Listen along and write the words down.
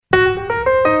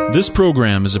This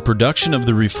program is a production of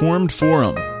the Reformed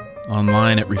Forum,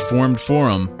 online at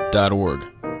reformedforum.org.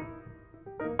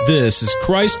 This is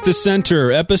Christ the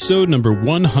Center, episode number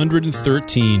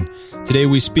 113. Today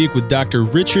we speak with Dr.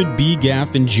 Richard B.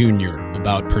 Gaffin, Jr.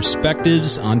 about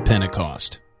perspectives on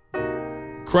Pentecost.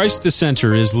 Christ the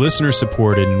Center is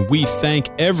listener-supported, and we thank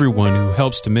everyone who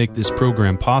helps to make this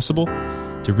program possible.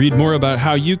 To read more about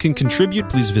how you can contribute,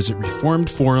 please visit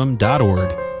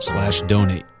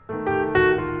reformedforum.org/donate.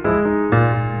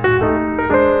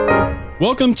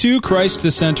 Welcome to Christ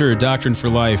the Center, Doctrine for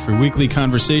Life, a weekly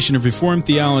conversation of Reformed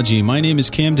theology. My name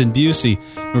is Camden Busey.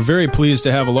 We're very pleased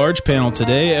to have a large panel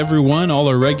today. Everyone, all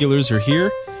our regulars are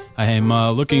here. I am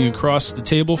looking across the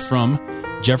table from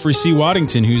Jeffrey C.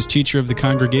 Waddington, who's teacher of the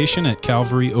congregation at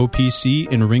Calvary OPC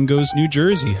in Ringgoes, New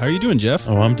Jersey. How are you doing, Jeff?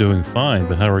 Oh, I'm doing fine,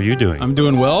 but how are you doing? I'm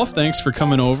doing well. Thanks for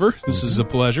coming over. This is a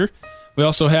pleasure. We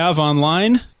also have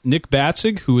online Nick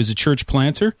Batzig, who is a church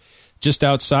planter just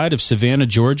outside of Savannah,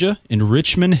 Georgia, in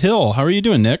Richmond Hill. How are you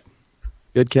doing, Nick?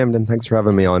 Good, Camden. Thanks for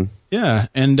having me on. Yeah,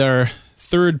 and our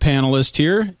third panelist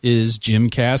here is Jim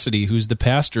Cassidy, who's the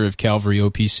pastor of Calvary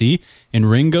OPC in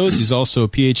Ringgoes. He's also a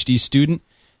PhD student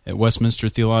at Westminster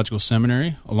Theological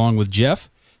Seminary, along with Jeff.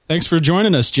 Thanks for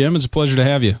joining us, Jim. It's a pleasure to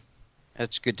have you.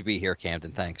 It's good to be here,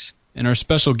 Camden. Thanks. And our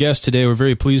special guest today, we're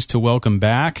very pleased to welcome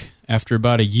back. After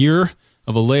about a year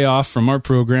of a layoff from our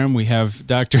program, we have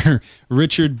Dr.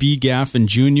 Richard B. Gaffin,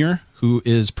 Jr., who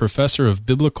is professor of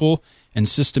biblical and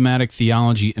systematic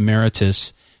theology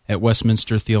emeritus at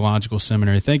Westminster Theological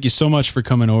Seminary. Thank you so much for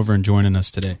coming over and joining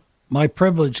us today. My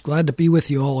privilege. Glad to be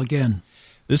with you all again.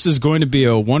 This is going to be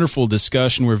a wonderful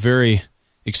discussion. We're very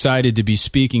excited to be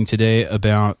speaking today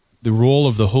about the role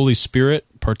of the Holy Spirit,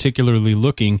 particularly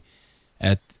looking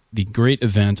at the great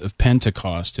event of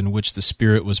Pentecost, in which the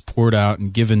Spirit was poured out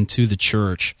and given to the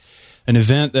church, an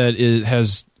event that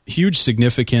has huge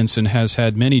significance and has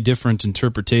had many different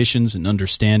interpretations and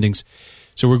understandings.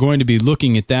 So we're going to be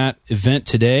looking at that event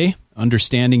today,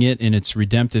 understanding it in its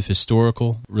redemptive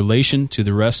historical relation to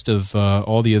the rest of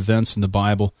all the events in the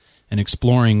Bible, and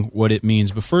exploring what it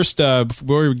means. But first,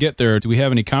 before we get there, do we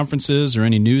have any conferences or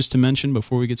any news to mention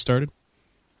before we get started?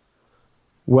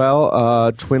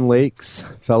 Well, Twin Lakes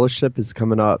Fellowship is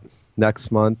coming up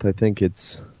next month. I think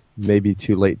it's maybe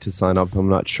too late to sign up. I'm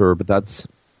not sure, but that's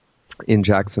in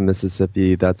Jackson,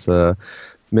 Mississippi. That's a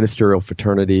ministerial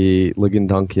fraternity. Ligon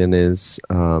Duncan is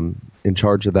in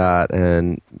charge of that,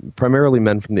 and primarily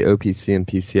men from the OPC and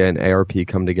PCA and ARP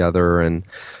come together, and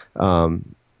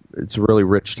it's a really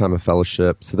rich time of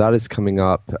fellowship. So that is coming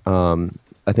up,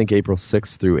 I think, April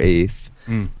 6th through 8th.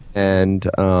 And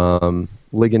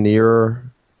Ligonier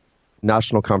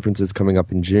National Conference is coming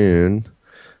up in June.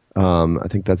 I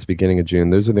think that's the beginning of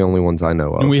June. Those are the only ones I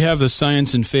know of. And we have the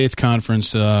Science and Faith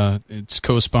Conference. It's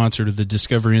co-sponsored with the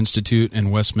Discovery Institute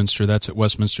in Westminster. That's at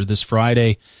Westminster this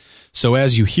Friday. So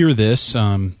as you hear this,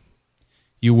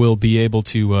 you will be able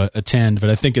to attend, but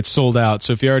I think it's sold out.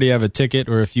 So if you already have a ticket,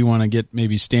 or if you want to get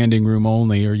maybe standing room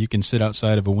only, or you can sit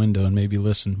outside of a window and maybe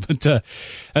listen. But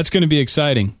that's going to be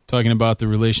exciting, talking about the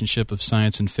relationship of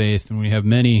science and faith. And we have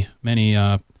many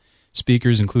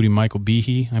speakers, including Michael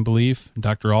Behe, I believe,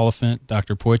 Dr. Oliphant,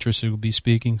 Dr. Poitras, who will be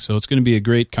speaking. So it's going to be a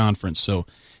great conference. So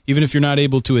even if you're not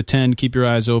able to attend, keep your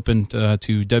eyes open to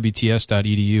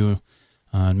wts.edu,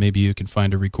 and maybe you can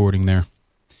find a recording there.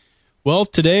 Well,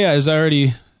 today, as I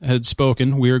already had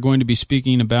spoken, we are going to be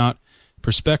speaking about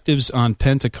perspectives on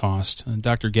Pentecost.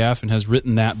 Dr. Gaffin has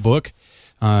written that book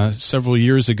several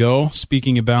years ago,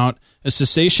 speaking about a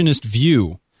cessationist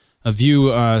view, a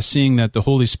view seeing that the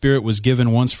Holy Spirit was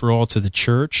given once for all to the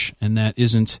church, and that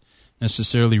isn't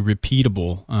necessarily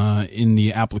repeatable in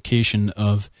the application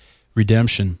of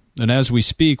redemption. And as we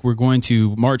speak, we're going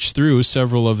to march through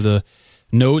several of the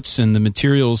notes and the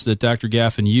materials that Dr.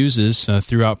 Gaffin uses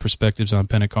throughout Perspectives on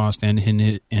Pentecost and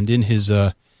in his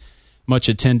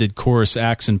much-attended course,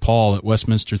 Acts and Paul, at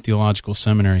Westminster Theological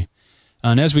Seminary.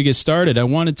 And as we get started, I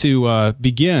wanted to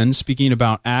begin speaking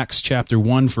about Acts chapter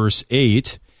 1, verse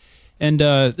 8. And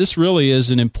this really is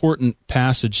an important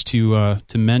passage to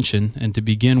mention and to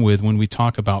begin with when we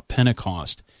talk about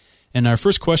Pentecost. And our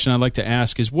first question I'd like to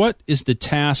ask is, what is the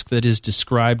task that is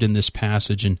described in this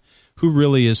passage, and who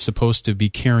really is supposed to be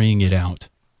carrying it out?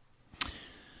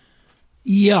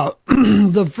 Yeah,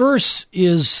 the verse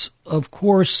is, of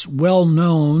course, well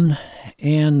known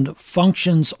and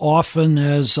functions often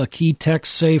as a key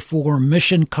text, say, for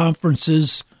mission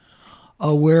conferences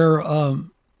where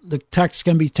the text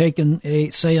can be taken,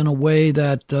 say, in a way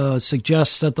that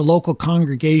suggests that the local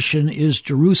congregation is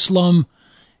Jerusalem,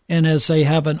 and as they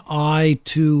have an eye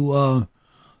to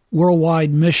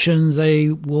worldwide mission, they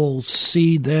will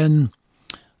see then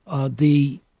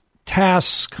the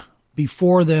task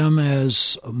before them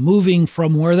as moving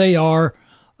from where they are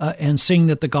and seeing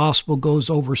that the gospel goes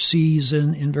overseas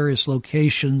in various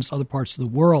locations, other parts of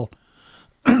the world.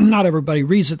 Not everybody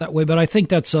reads it that way, but I think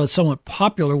that's a somewhat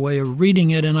popular way of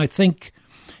reading it, and I think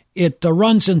it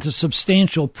runs into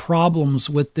substantial problems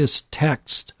with this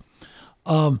text.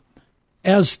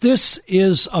 As this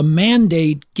is a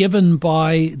mandate given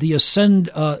by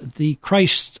the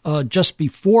Christ just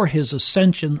before his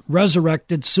ascension,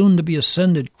 resurrected, soon to be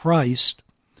ascended Christ,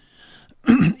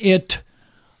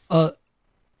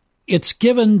 it's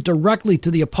given directly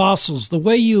to the apostles. The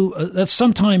way that's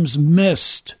sometimes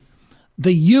missed.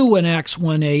 The you in Acts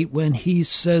 1:8 when he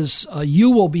says,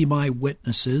 "You will be my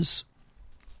witnesses."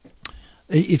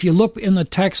 If you look in the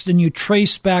text and you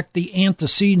trace back the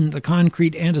antecedent, the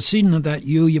concrete antecedent of that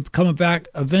you come back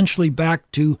eventually back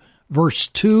to verse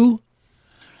 2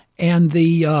 and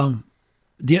the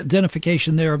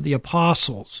identification there of the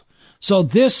apostles. So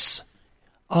this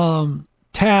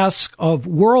task of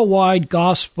worldwide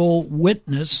gospel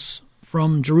witness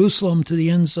from Jerusalem to the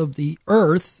ends of the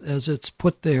earth, as it's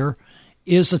put there,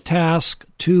 is a task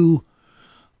given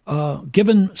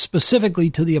specifically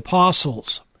to the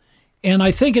apostles. And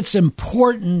I think it's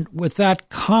important with that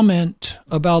comment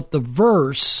about the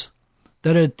verse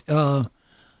that it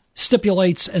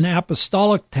stipulates an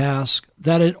apostolic task,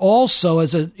 that it also,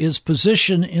 as it is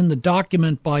positioned in the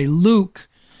document by Luke,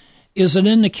 is an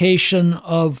indication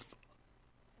of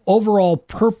overall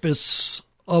purpose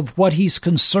of what he's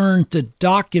concerned to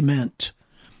document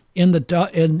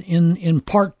in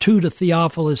part 2 to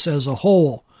Theophilus as a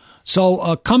whole.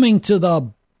 So coming to the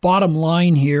bottom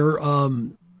line here,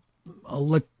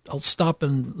 I'll stop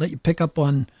and let you pick up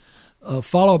on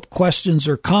follow-up questions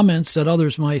or comments that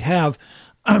others might have.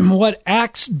 What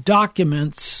Acts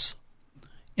documents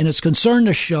and is concerned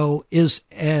to show is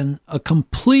a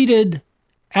completed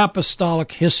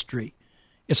apostolic history.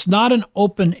 It's not an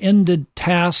open-ended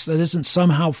task that isn't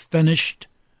somehow finished,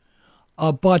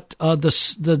 but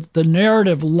the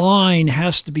narrative line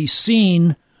has to be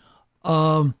seen,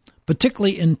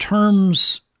 particularly in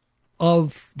terms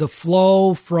of the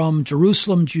flow from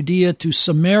Jerusalem, Judea to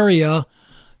Samaria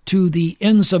to the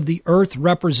ends of the earth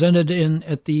represented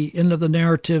at the end of the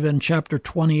narrative in chapter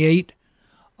 28,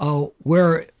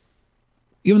 where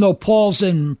even though Paul's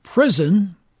in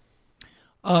prison,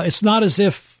 it's not as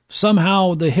if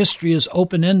somehow the history is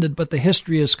open-ended, but the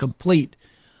history is complete,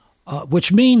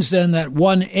 which means then that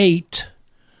 1:8,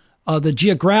 the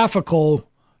geographical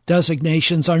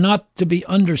designations are not to be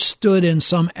understood in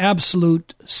some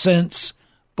absolute sense,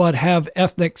 but have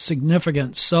ethnic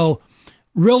significance. So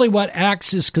really what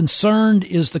Acts is concerned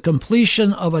is the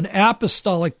completion of an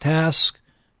apostolic task,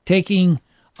 taking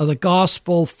the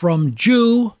gospel from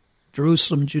Jew,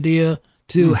 Jerusalem, Judea,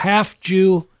 to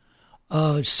half-Jew,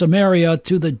 Samaria,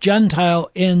 to the Gentile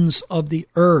ends of the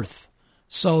earth.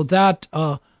 So that,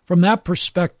 from that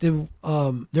perspective,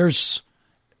 there's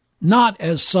not,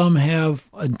 as some have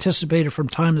anticipated from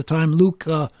time to time, Luke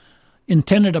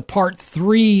intended a part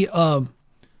 3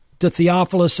 to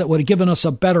Theophilus that would have given us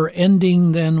a better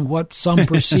ending than what some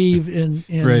perceive in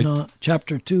right.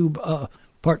 Chapter 2,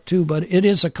 part 2, but it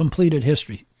is a completed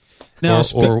history. Now,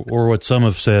 or what some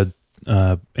have said,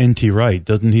 N.T. Wright,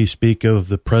 doesn't he speak of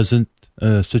the present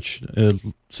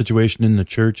situation in the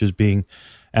church as being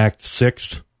Act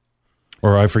 6?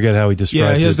 Or I forget how he described it.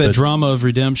 Yeah, he has that drama of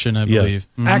redemption, I believe.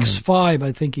 Mm-hmm. Acts 5,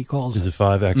 I think he calls it. Is it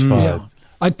 5? Acts 5.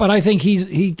 Yeah. But I think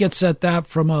he gets at that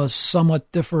from a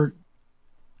somewhat different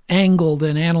angle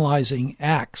than analyzing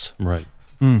Acts. Right.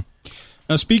 Now,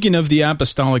 speaking of the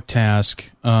apostolic task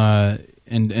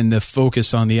and the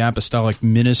focus on the apostolic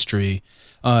ministry,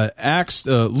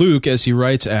 Luke, as he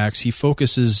writes Acts, he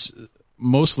focuses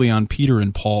mostly on Peter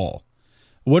and Paul.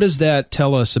 What does that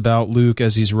tell us about Luke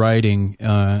as he's writing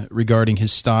regarding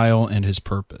his style and his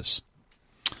purpose?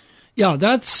 Yeah,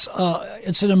 it's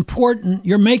an important,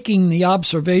 you're making the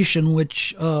observation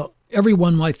which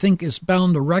everyone, I think, is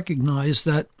bound to recognize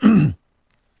that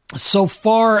so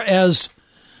far as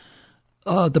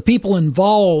the people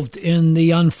involved in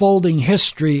the unfolding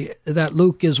history that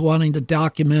Luke is wanting to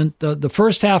document, the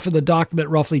first half of the document,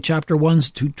 roughly chapter 1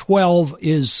 to 12,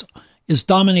 is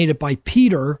dominated by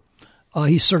Peter.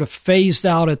 He's sort of phased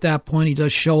out at that point. He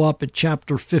does show up at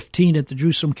chapter 15 at the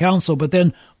Jerusalem Council, but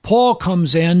then Paul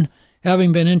comes in,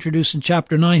 having been introduced in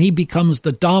chapter 9. He becomes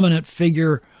the dominant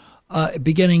figure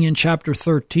beginning in chapter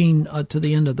 13 to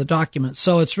the end of the document.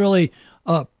 So it's really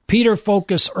Peter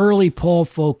focus, early Paul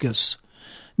focus.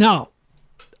 Now,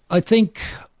 I think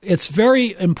it's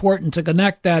very important to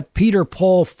connect that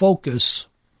Peter-Paul focus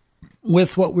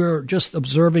with what we're just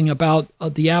observing about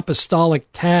the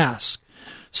apostolic task,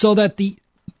 so that the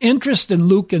interest in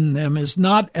Luke and them is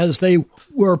not as they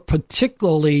were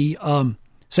particularly,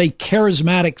 say,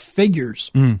 charismatic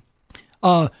figures.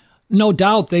 No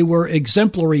doubt they were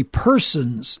exemplary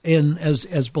persons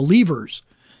as believers,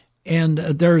 and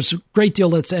there's a great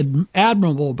deal that's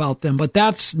admirable about them. But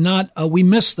that's not, we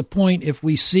miss the point if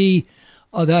we see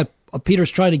that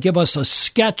Peter's trying to give us a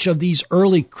sketch of these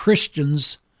early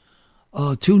Christians,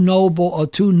 two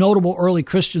notable early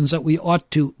Christians that we ought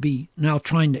to be now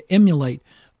trying to emulate.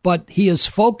 But he is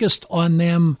focused on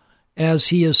them as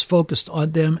he is focused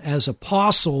on them as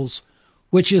apostles,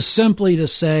 which is simply to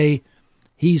say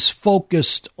he's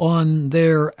focused on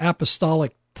their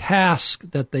apostolic task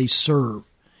that they serve.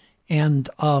 And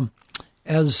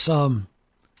as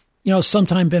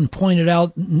sometime been pointed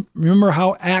out, remember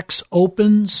how Acts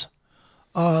opens?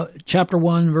 Chapter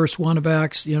 1, verse 1 of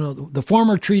Acts, the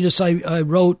former treatise I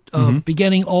wrote,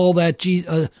 beginning all that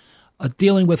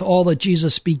dealing with all that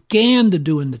Jesus began to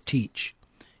do and to teach.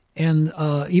 And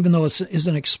even though it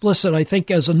isn't explicit, I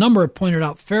think as a number have pointed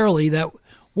out fairly, that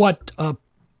what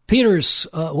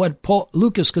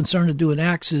Luke is concerned to do in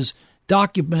Acts is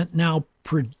document now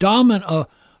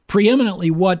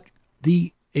preeminently what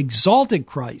the exalted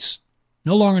Christ,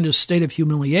 no longer in a state of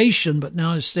humiliation, but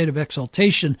now in a state of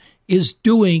exaltation, is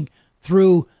doing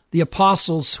through the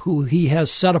apostles who he has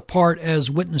set apart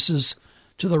as witnesses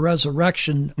to the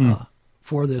resurrection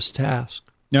for this task.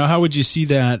 Now, how would you see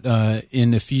that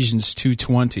in Ephesians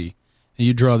 2:20? And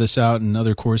you draw this out in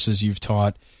other courses you've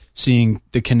taught, seeing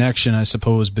the connection, I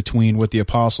suppose, between what the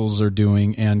apostles are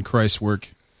doing and Christ's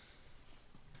work.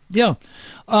 Yeah.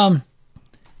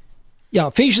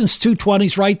 Ephesians 2:20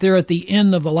 is right there at the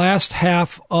end of the last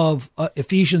half of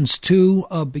Ephesians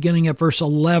 2, beginning at verse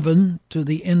 11 to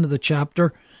the end of the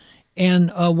chapter.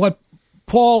 And what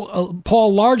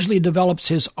Paul largely develops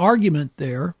his argument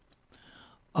there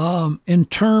in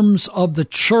terms of the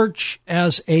church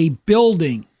as a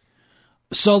building.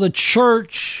 So the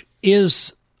church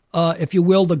is, if you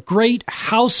will, the great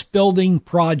house-building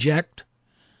project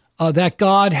that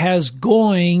God has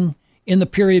going in the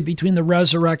period between the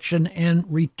resurrection and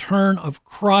return of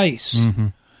Christ. Mm-hmm.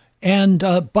 And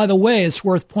by the way, it's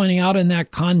worth pointing out in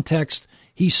that context,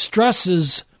 he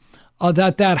stresses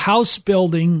that house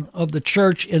building of the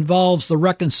church involves the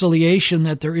reconciliation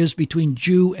that there is between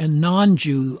Jew and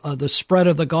non-Jew, the spread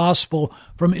of the gospel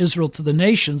from Israel to the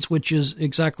nations, which is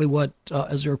exactly what,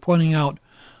 as you're pointing out,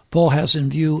 Paul has in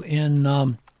view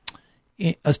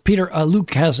as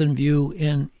Luke has in view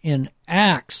in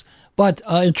Acts. But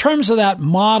in terms of that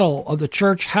model of the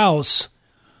church house,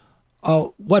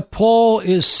 what Paul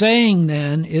is saying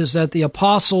then is that the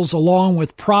apostles, along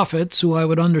with prophets, who I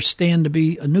would understand to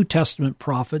be New Testament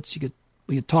prophets,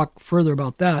 we could talk further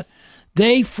about that,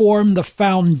 they form the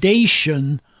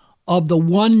foundation of the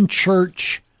one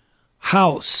church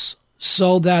house,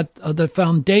 so that the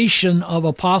foundation of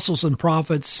apostles and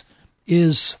prophets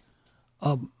is,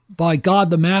 by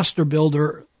God the Master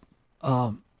Builder,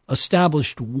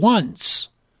 established once,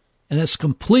 and it's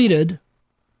completed,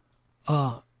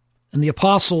 and the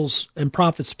apostles and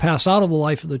prophets pass out of the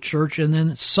life of the church, and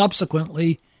then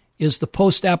subsequently is the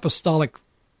post-apostolic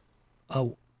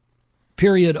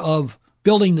period of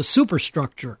building the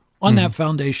superstructure on that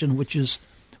foundation, which is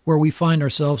where we find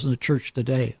ourselves in the church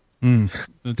today.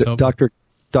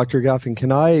 Dr. Gaffin,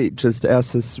 can I just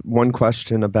ask this one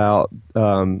question about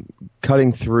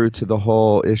cutting through to the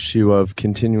whole issue of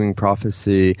continuing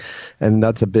prophecy? And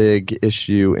that's a big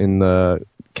issue in the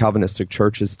Calvinistic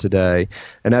churches today.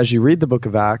 And as you read the book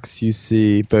of Acts, you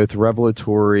see both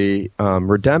revelatory,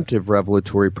 redemptive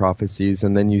revelatory prophecies,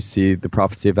 and then you see the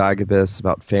prophecy of Agabus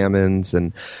about famines,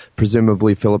 and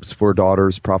presumably Philip's 4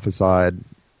 daughters prophesied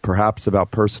perhaps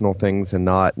about personal things and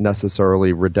not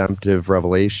necessarily redemptive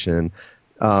revelation.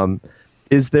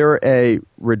 Is there a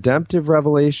redemptive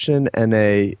revelation and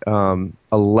a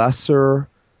lesser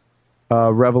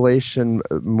revelation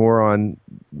more on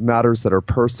matters that are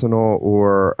personal,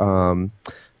 or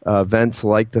events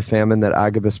like the famine that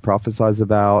Agabus prophesies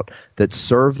about that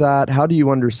serve that? How do you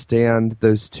understand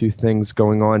those two things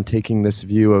going on, taking this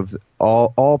view of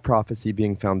all prophecy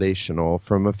being foundational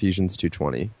from Ephesians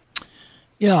 2:20?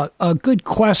 Yeah, a good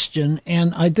question,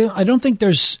 and I don't think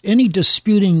there's any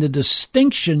disputing the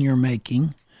distinction you're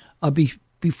making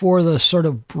before the sort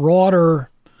of broader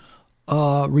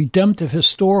redemptive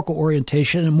historical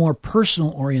orientation and more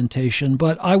personal orientation.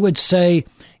 But I would say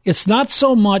it's not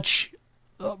so much,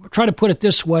 try to put it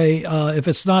this way, if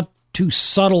it's not too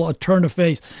subtle a turn of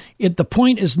phrase, the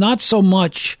point is not so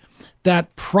much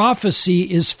that prophecy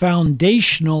is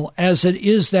foundational, as it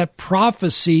is that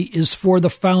prophecy is for the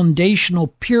foundational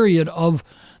period of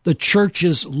the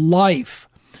church's life.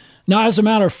 Now, as a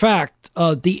matter of fact,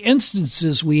 the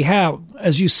instances we have,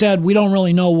 as you said, we don't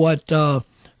really know what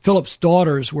Philip's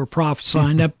daughters were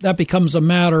prophesying. That becomes a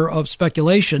matter of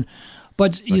speculation.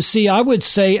 But you see, I would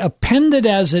say, appended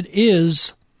as it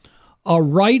is,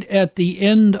 right at the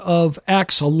end of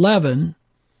Acts 11,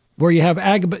 where you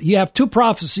have two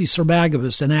prophecies from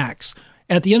Agabus in Acts.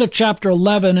 At the end of chapter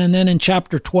 11 and then in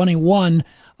chapter 21,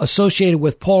 associated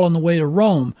with Paul on the way to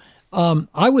Rome,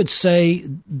 I would say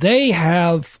they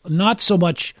have not so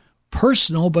much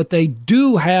personal, but they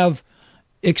do have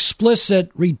explicit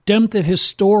redemptive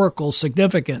historical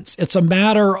significance. It's a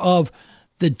matter of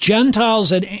the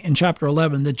Gentiles in chapter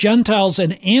 11, the Gentiles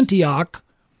in Antioch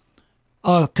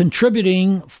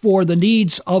contributing for the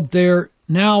needs of their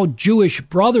now Jewish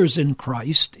brothers in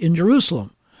Christ in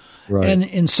Jerusalem. Right.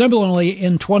 And similarly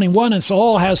in 21, it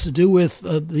all has to do with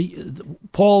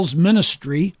Paul's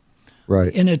ministry,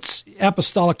 right, in its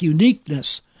apostolic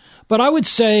uniqueness. But I would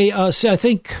say, I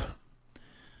think,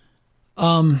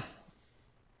 to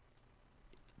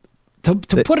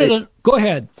put it, go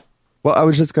ahead. Well, I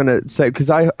was just going to say, because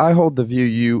I hold the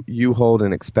view you hold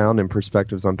and expound in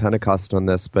perspectives on Pentecost on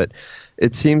this, but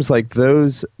it seems like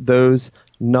those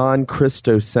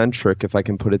non-Christocentric, if I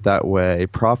can put it that way,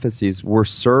 prophecies were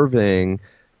serving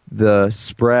the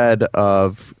spread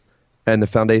of and the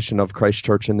foundation of Christ's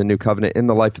church in the New Covenant in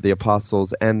the life of the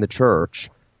apostles and the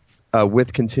church,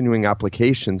 with continuing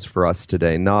applications for us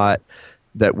today, not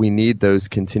that we need those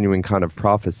continuing kind of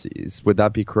prophecies. Would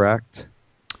that be correct?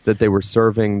 That they were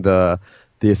serving the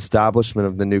establishment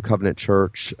of the New Covenant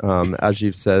church, as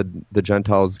you've said, the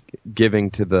Gentiles giving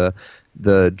to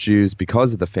the Jews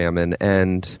because of the famine,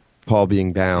 and Paul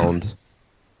being bound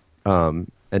and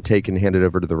handed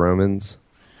over to the Romans?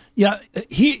 Yeah,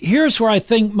 here's where I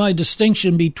think my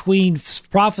distinction between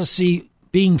prophecy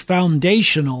being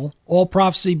foundational, all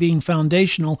prophecy being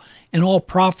foundational, and all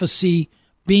prophecy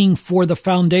being for the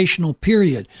foundational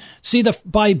period. See,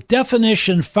 by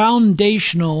definition,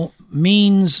 foundational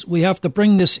means, we have to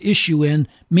bring this issue in,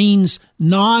 means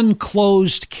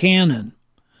non-closed canon.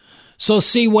 So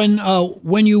see,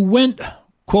 when you went,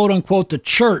 quote unquote, to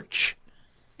church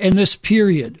in this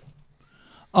period,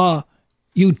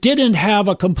 you didn't have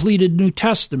a completed New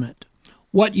Testament.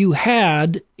 What you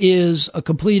had is a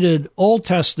completed Old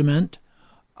Testament,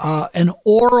 an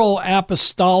oral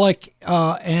apostolic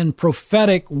and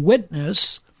prophetic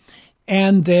witness,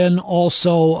 and then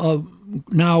also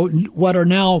now what are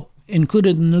now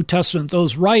included in the New Testament,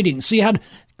 those writings. So you had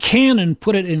canon,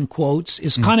 put it in quotes,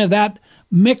 is kind of that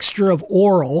mixture of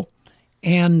oral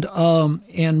and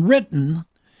written,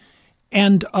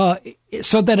 and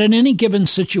so that in any given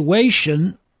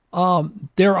situation,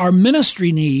 there are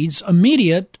ministry needs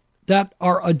immediate that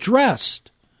are addressed.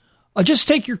 Just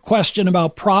take your question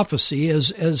about prophecy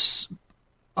as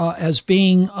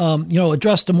being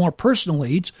addressed to more personal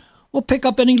needs. We'll pick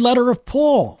up any letter of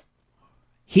Paul.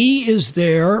 He is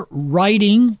there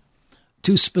writing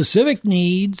to specific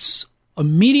needs,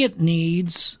 immediate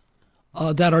needs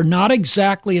that are not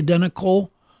exactly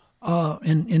identical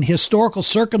in historical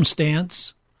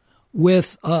circumstance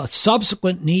with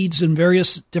subsequent needs in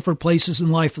various different places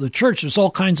in life of the church. There's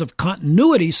all kinds of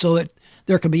continuity so that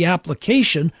there can be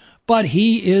application. But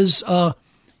he is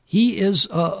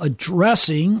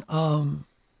addressing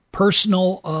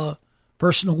personal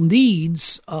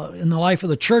needs in the life of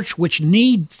the church, which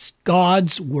needs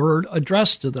God's word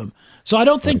addressed to them. So I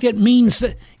don't think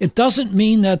it doesn't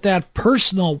mean that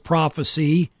personal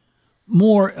prophecy,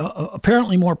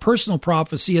 apparently more personal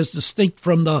prophecy, is distinct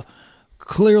from the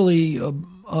clearly or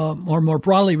more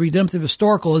broadly redemptive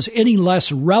historical, is any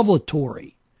less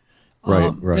revelatory.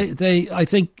 Right. They I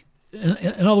think.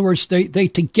 In other words, they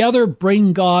together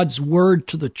bring God's word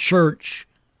to the church,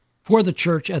 for the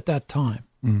church at that time.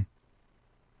 Mm.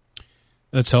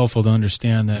 That's helpful to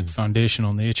understand that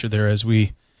foundational nature there as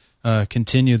we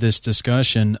continue this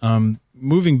discussion.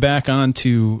 Moving back on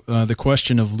to the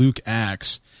question of Luke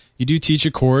Acts, you do teach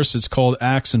a course. It's called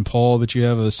Acts and Paul, but you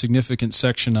have a significant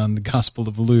section on the Gospel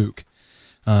of Luke.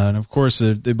 And of course,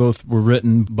 they both were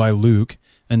written by Luke.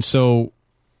 And so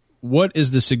what is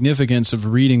the significance of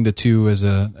reading the two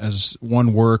as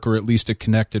one work, or at least a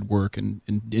connected work, and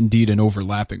indeed an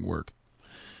overlapping work?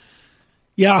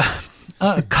 Yeah,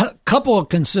 couple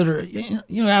of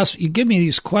you give me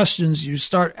these questions, you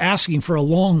start asking for a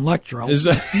long lecture.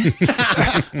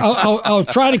 I'll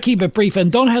try to keep it brief,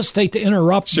 and don't hesitate to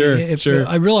interrupt me. Sure.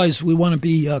 I realize we want to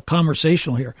be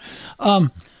conversational here.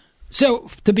 So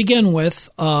to begin with,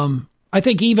 I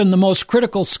think even the most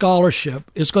critical scholarship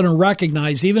is going to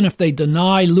recognize, even if they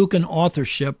deny Lucan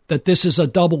authorship, that this is a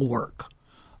double work,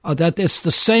 that it's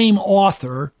the same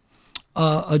author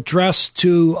addressed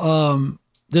to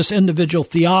this individual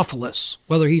Theophilus,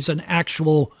 whether he's an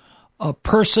actual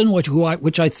person,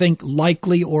 which I think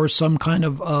likely, or some kind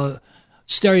of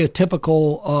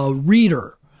stereotypical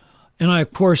reader. And I,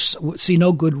 of course, see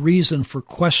no good reason for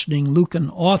questioning Lucan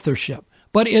authorship.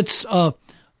 But it's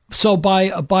so by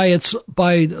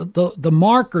the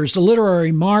markers, the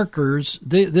literary markers,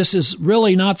 this is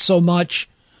really not so much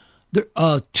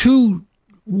two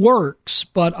works,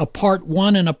 but a part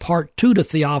 1 and a part 2 to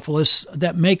Theophilus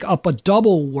that make up a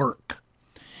double work.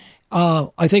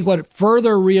 I think what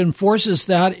further reinforces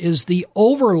that is the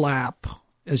overlap,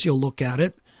 as you'll look at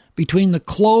it, between the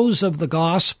close of the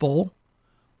gospel,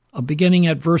 beginning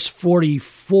at verse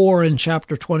 44 in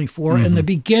chapter 24, and the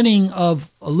beginning of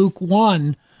Luke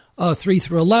 1, 3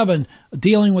 through 11,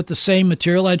 dealing with the same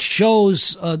material. That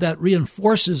shows, that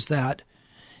reinforces that.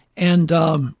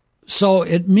 And so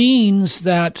it means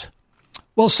that,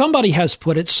 well, somebody has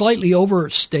put it, slightly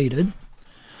overstated,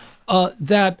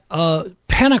 that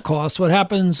Pentecost, what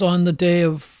happens on the day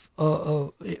of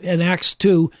in Acts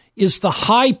 2, is the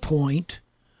high point,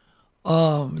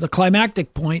 the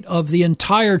climactic point of the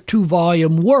entire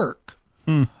 2-volume work.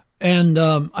 And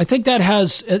I think that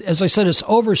has, as I said, it's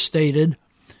overstated,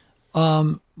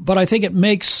 but I think it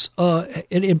makes,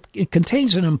 it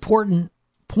contains an important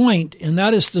point, and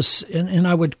that is this, and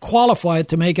I would qualify it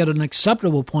to make it an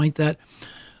acceptable point, that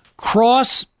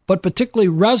cross, but particularly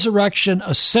resurrection,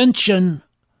 ascension,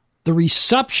 the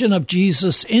reception of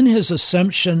Jesus in his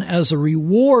ascension as a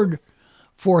reward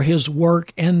for his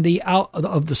work, and the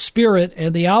of the Spirit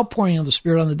and the outpouring of the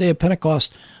Spirit on the day of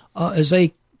Pentecost, as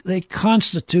they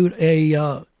constitute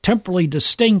a temporally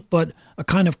distinct but a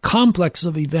kind of complex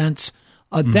of events.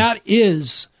 That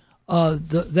is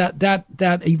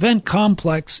that event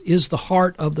complex is the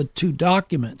heart of the two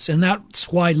documents, and that's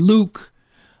why Luke.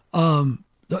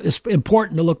 It's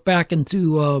important to look back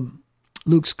into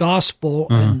Luke's gospel,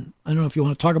 and I don't know if you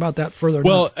want to talk about that further.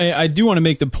 Well, I do want to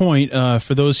make the point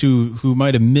for those who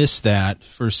might have missed that,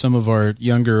 for some of our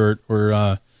younger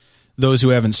or those who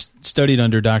haven't studied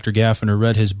under Dr. Gaffin or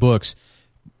read his books.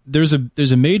 There's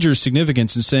a major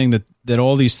significance in saying that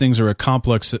all these things are a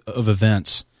complex of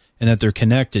events and that they're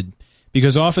connected,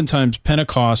 because oftentimes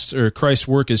Pentecost or Christ's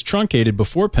work is truncated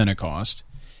before Pentecost,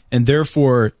 and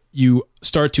therefore you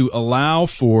start to allow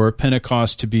for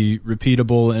Pentecost to be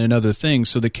repeatable and other things.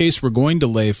 So the case we're going to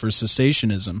lay for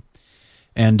cessationism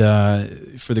and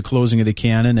for the closing of the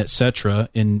canon, etc.,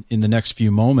 in the next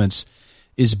few moments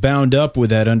is bound up with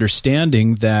that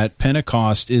understanding that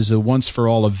Pentecost is a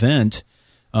once-for-all event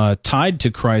tied to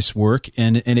Christ's work,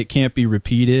 and it can't be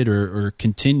repeated or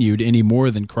continued any more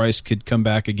than Christ could come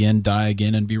back again, die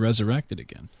again, and be resurrected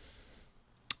again.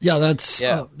 Yeah, that's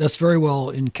very well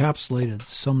encapsulated,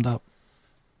 summed up.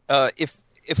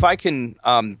 If I can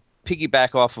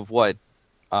piggyback off of what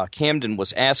Camden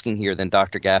was asking here, then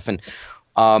Dr. Gaffin,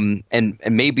 and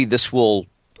maybe this will,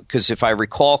 because if I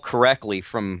recall correctly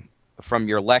from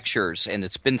your lectures, and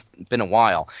it's been a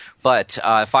while, but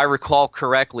if I recall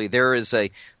correctly, there is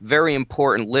a very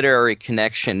important literary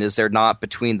connection, is there not,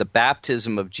 between the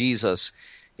baptism of Jesus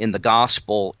in the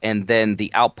gospel and then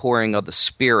the outpouring of the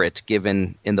Spirit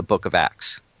given in the book of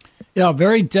Acts? Yeah,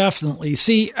 very definitely.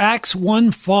 See, Acts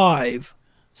 1:5,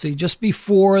 just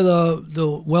before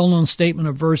the well-known statement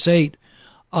of verse 8,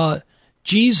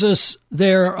 Jesus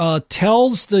there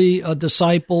tells the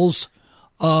disciples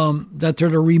that they're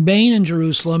to remain in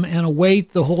Jerusalem and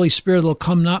await the Holy Spirit that will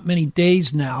come not many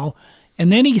days now.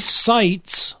 And then he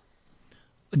cites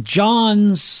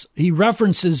he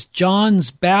references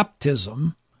John's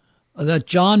baptism, that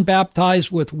John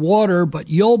baptized with water, but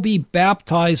you'll be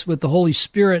baptized with the Holy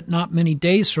Spirit not many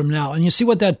days from now. And you see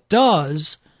what that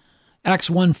does, Acts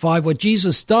 1:5, what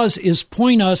Jesus does is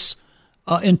point us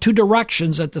in two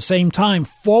directions at the same time,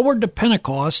 forward to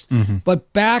Pentecost,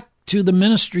 but back to the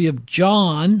ministry of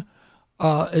John,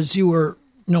 as you were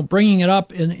bringing it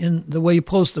up in the way you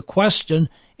posed the question,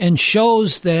 and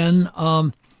shows then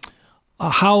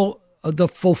how the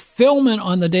fulfillment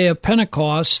on the day of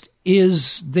Pentecost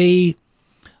is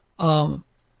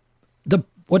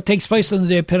what takes place on the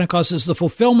day of Pentecost is the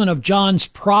fulfillment of John's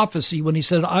prophecy when he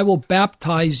said, "I will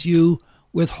baptize you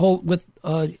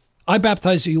I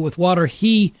baptize you with water.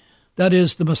 He, that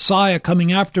is the Messiah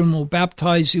coming after him, will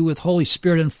baptize you with Holy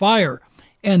Spirit and fire."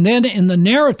 And then in the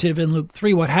narrative in Luke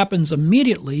 3, what happens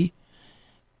immediately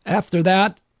after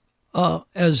that,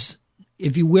 as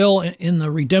if you will, in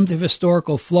the redemptive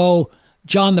historical flow,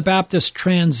 John the Baptist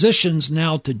transitions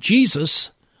now to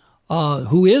Jesus,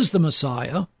 who is the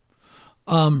Messiah,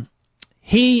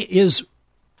 he is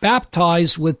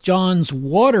baptized with John's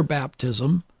water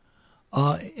baptism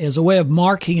as a way of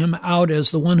marking him out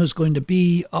as the one who's going to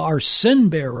be our sin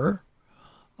bearer,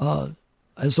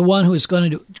 as the one who is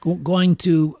going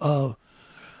to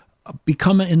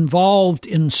become involved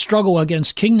in struggle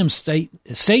against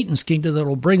Satan's kingdom that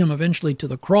will bring him eventually to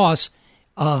the cross.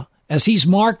 As he's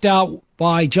marked out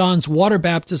by John's water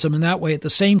baptism in that way, at the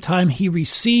same time he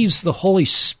receives the Holy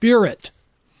Spirit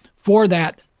for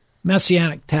that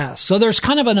messianic task. So there's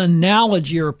kind of an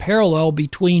analogy or a parallel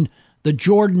between the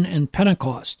Jordan and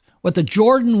Pentecost. What the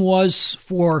Jordan was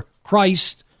for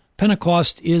Christ,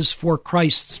 Pentecost is for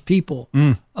Christ's people,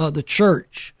 the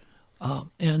church.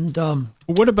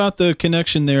 What about the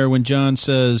connection there when John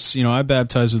says, I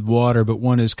baptize with water, but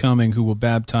one is coming who will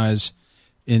baptize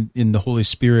in the Holy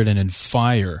Spirit and in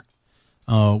fire?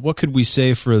 What could we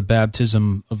say for the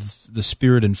baptism of the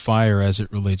Spirit and fire as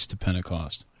it relates to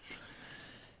Pentecost?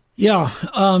 Yeah,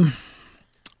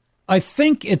 I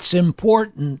think it's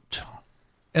important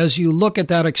as you look at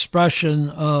that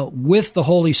expression with the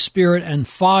Holy Spirit and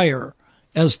fire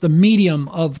as the medium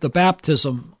of the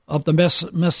baptism, of the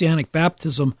messianic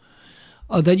baptism,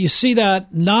 that you see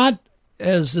that not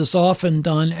as is often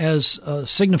done as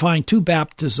signifying two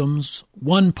baptisms,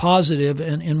 one positive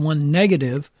and one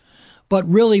negative, but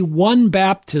really one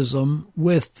baptism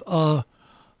with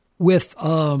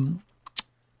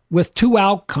two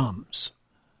outcomes.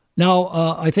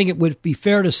 Now, I think it would be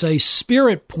fair to say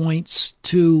Spirit points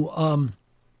to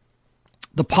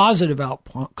the positive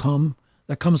outcome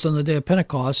that comes on the day of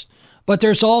Pentecost, but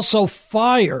there's also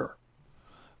fire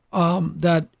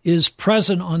that is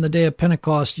present on the day of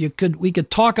Pentecost. We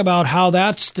could talk about how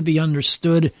that's to be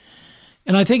understood,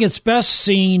 and I think it's best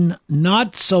seen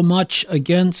not so much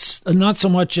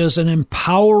as an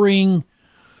empowering,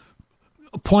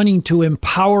 pointing to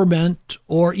empowerment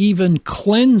or even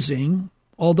cleansing,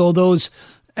 although those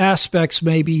aspects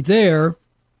may be there,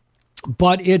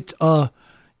 but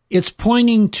it's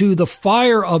pointing to the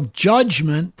fire of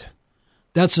judgment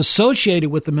that's associated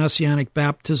with the messianic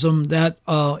baptism that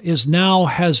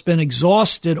has been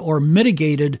exhausted or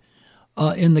mitigated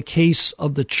in the case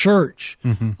of the church.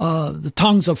 Mm-hmm. The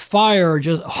tongues of fire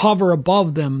just hover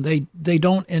above them. They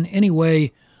don't in any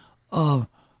way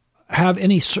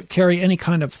carry any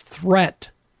kind of threat.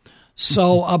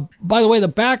 So, by the way,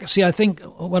 I think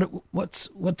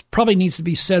what probably needs to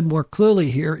be said more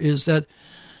clearly here is that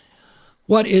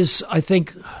what is, I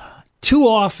think, too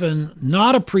often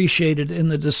not appreciated in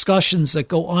the discussions that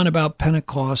go on about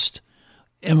Pentecost,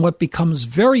 and what becomes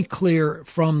very clear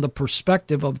from the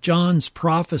perspective of John's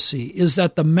prophecy, is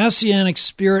that the messianic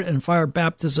spirit and fire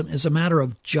baptism is a matter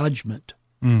of judgment.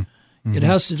 Mm-hmm. It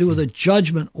has to do with a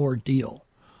judgment ordeal.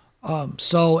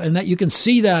 And that you can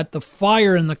see that the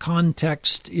fire in the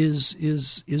context is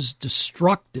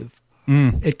destructive.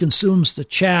 It consumes the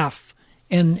chaff,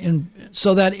 and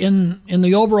so that in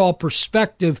the overall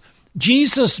perspective,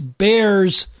 Jesus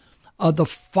bears the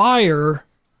fire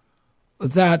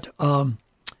that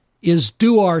is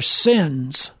due our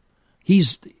sins.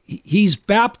 He's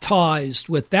baptized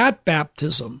with that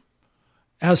baptism,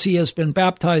 as he has been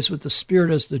baptized with the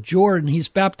Spirit as the Jordan. He's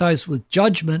baptized with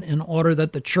judgment in order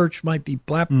that the church might be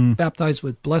baptized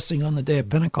with blessing on the day of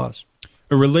Pentecost.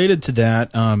 Related to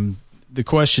that, the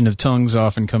question of tongues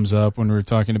often comes up when we're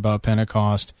talking about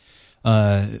Pentecost.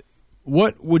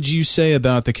 What would you say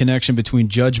about the connection between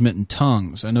judgment and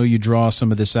tongues? I know you draw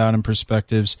some of this out in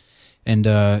perspectives, and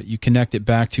you connect it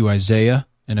back to Isaiah,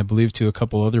 and I believe to a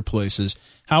couple other places.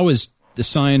 How is the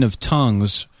sign of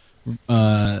tongues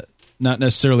not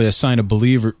necessarily a sign of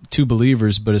to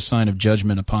believers, but a sign of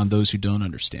judgment upon those who don't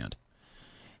understand?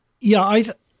 Yeah,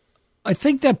 I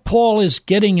think that Paul is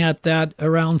getting at that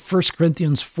around 1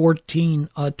 Corinthians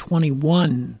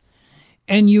 14:21.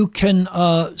 And you can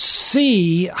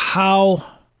see how,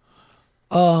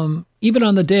 even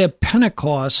on the day of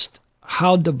Pentecost,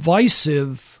 how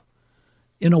divisive,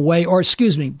 in a way, or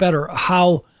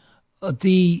how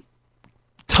the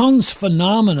tongues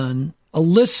phenomenon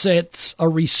elicits a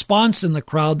response in the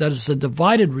crowd that is a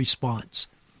divided response.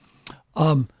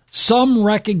 Some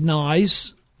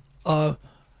recognize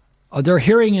they're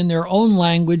hearing in their own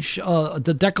language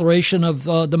the declaration of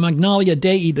the Magnalia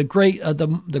Dei, the great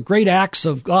acts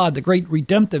of God, the great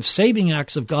redemptive saving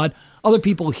acts of God. Other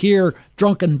people hear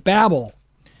drunken babble,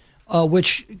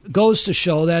 which goes to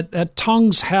show that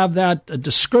tongues have that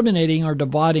discriminating or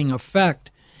dividing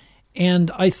effect.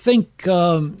 And I think,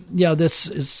 this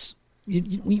is,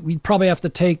 we probably have to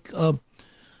take a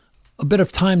bit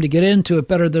of time to get into it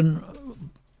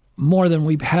more than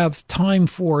we have time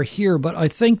for here. But I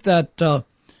think that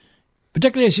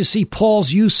particularly as you see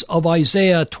Paul's use of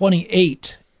Isaiah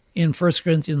 28 in 1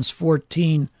 Corinthians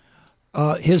 14,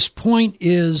 his point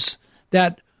is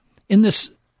that in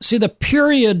this, see the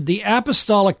period, the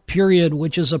apostolic period,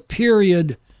 which is a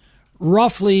period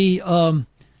roughly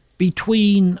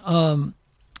between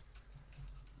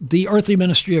the earthly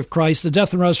ministry of Christ, the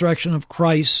death and resurrection of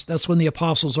Christ, that's when the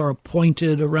apostles are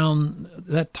appointed around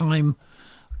that time,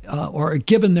 or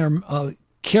given their,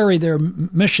 carry their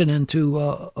mission into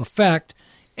effect,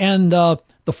 and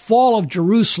the fall of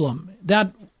Jerusalem.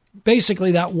 That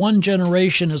basically, that one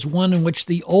generation is one in which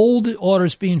the old order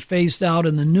is being phased out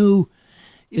and the new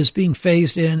is being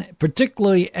phased in,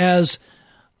 particularly as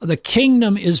the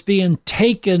kingdom is being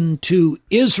taken to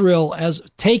Israel, as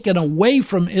taken away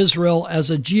from Israel as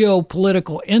a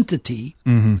geopolitical entity,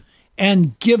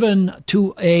 and given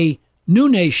to a new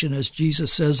nation, as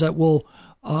Jesus says, that will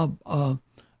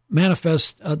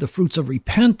manifest the fruits of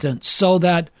repentance, so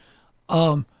that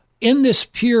in this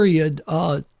period,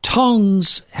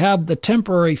 tongues have the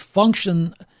temporary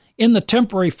function. In the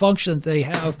temporary function that they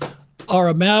have, are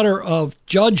a matter of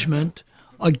judgment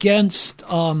against,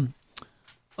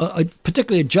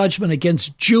 particularly a judgment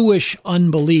against Jewish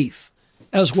unbelief,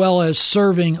 as well as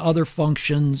serving other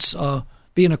functions,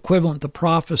 being equivalent to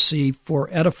prophecy for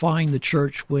edifying the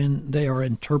church when they are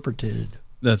interpreted.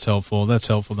 That's helpful. That's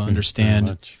helpful to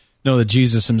understand. Know that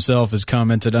Jesus himself has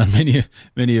commented on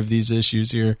many of these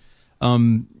issues here.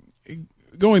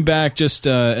 Going back, just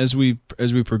as we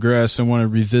progress, I want to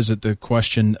revisit the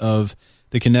question of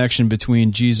the connection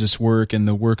between Jesus' work and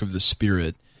the work of the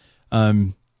Spirit.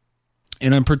 And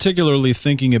I'm particularly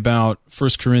thinking about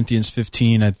 1 Corinthians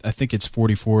 15, I think it's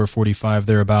 44 or 45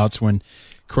 thereabouts, when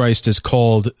Christ is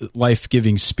called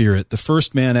life-giving Spirit. The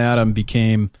first man, Adam,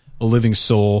 became a living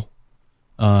soul,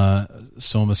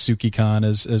 soma sukikon,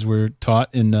 as we're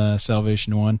taught in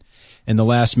Salvation 1. And the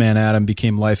last man, Adam,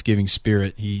 became life-giving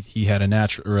spirit. He had a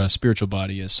natural or a spiritual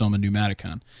body, a soma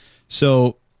pneumaticon.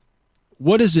 So,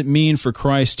 what does it mean for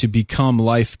Christ to become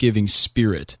life-giving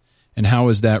spirit, and how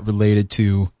is that related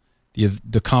to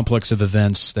the complex of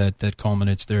events that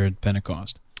culminates there at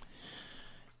Pentecost?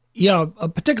 Yeah,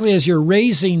 particularly as you're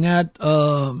raising that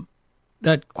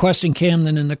question,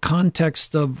 Camden, in the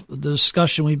context of the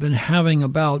discussion we've been having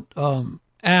about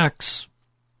Acts.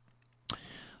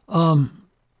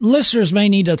 Listeners may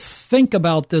need to think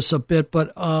about this a bit,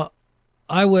 but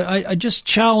I just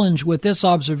challenge with this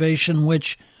observation,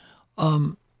 which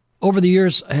over the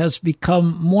years has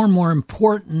become more and more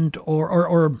important,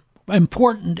 or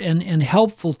important and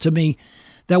helpful to me,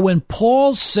 that when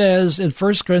Paul says in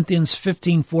 1 Corinthians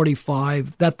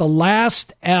 15:45 that the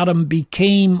last Adam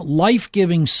became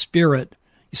life-giving spirit,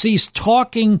 you see,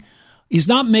 he's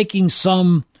not making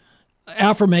some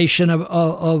affirmation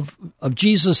of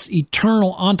Jesus'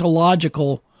 eternal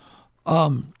ontological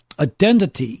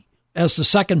identity as the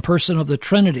second person of the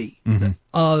Trinity.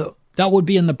 That would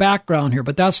be in the background here,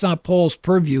 but that's not Paul's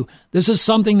purview. This is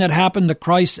something that happened to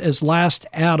Christ as last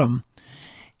Adam,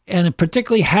 and it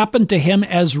particularly happened to him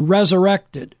as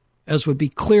resurrected, as would be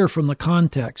clear from the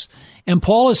context. And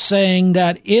Paul is saying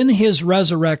that in his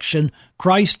resurrection,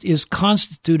 Christ is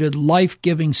constituted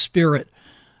life-giving spirit.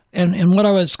 And what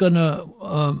I was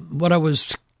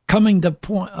coming to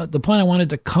the point I wanted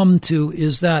to come to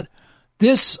is that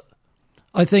this,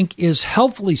 I think, is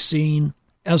helpfully seen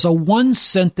as a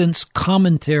one-sentence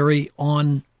commentary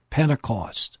on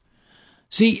Pentecost.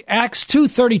 See, Acts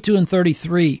 2:32 and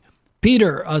 33,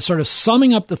 Peter sort of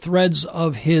summing up the threads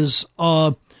of his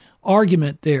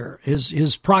argument there,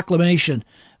 his proclamation.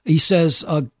 He says,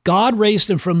 God raised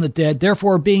him from the dead,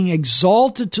 therefore being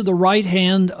exalted to the right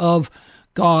hand of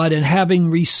God, and having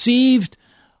received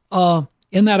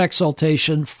in that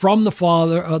exaltation from the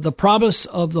Father the promise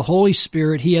of the Holy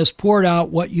Spirit, he has poured out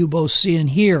what you both see and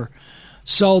hear.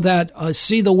 So that,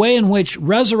 see the way in which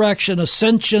resurrection,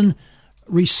 ascension,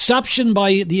 reception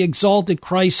by the exalted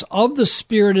Christ of the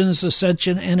Spirit in his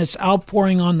ascension and its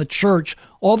outpouring on the church,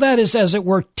 all that is, as it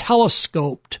were,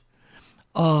 telescoped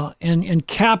and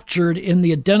captured in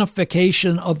the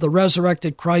identification of the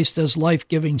resurrected Christ as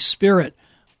life-giving Spirit.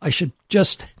 I should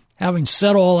just, having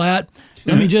said all that,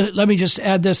 let me just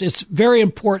add this. It's very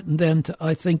important then,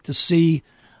 I think, to see.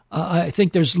 I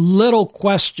think there's little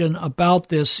question about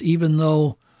this, even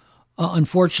though,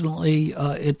 unfortunately,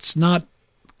 it's not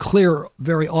clear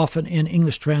very often in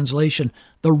English translation.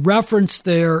 The reference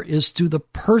there is to the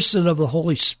person of the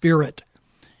Holy Spirit,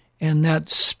 and that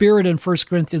Spirit in 1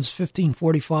 Corinthians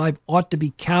 15:45 ought to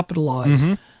be capitalized.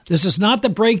 Mm-hmm. This is not to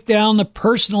break down the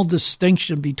personal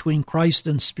distinction between Christ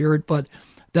and Spirit, but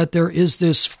that there is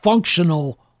this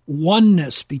functional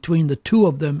oneness between the two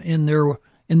of them in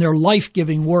their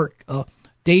life-giving work,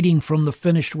 dating from the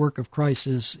finished work of Christ,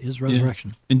 his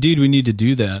resurrection. Yeah. Indeed, we need to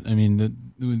do that. I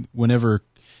mean, whenever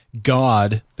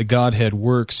God, the Godhead,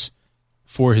 works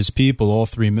for his people, all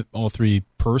three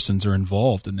persons are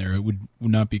involved in there. It would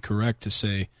not be correct to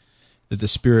say that the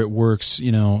Spirit works,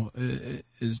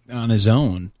 is on his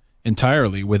own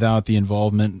entirely without the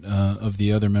involvement of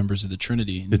the other members of the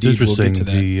Trinity. Indeed, it's interesting. We'll get to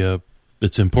that.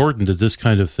 It's important that this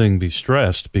kind of thing be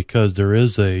stressed because there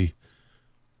is an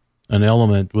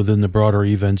element within the broader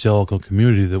evangelical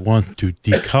community that wants to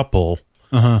decouple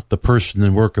the person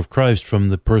and work of Christ from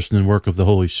the person and work of the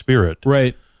Holy Spirit.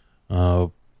 Right.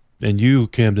 And you,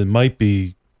 Camden, might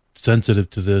be sensitive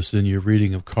to this in your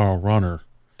reading of Karl Rahner.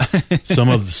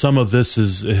 Some of this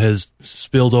has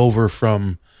spilled over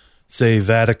from, say,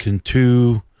 Vatican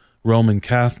II, Roman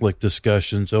Catholic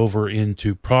discussions over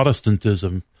into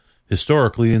Protestantism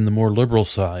historically in the more liberal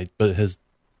side, but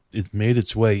it made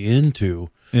its way into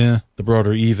the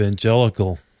broader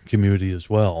evangelical community as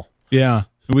well. Yeah.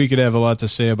 We could have a lot to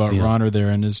say about Rahner there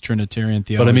and his Trinitarian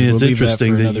theology. But I mean, it's we'll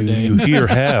interesting that you here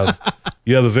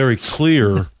you have a very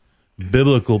clear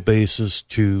biblical basis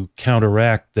to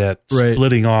counteract that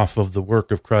splitting off of the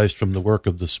work of Christ from the work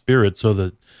of the Spirit, so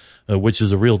that which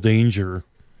is a real danger,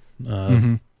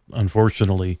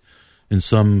 unfortunately, in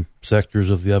some sectors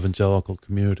of the evangelical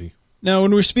community. Now,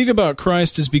 when we speak about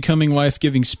Christ as becoming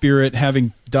life-giving Spirit,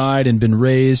 having died and been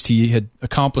raised, he had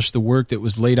accomplished the work that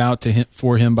was laid out to him,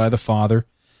 for him by the Father,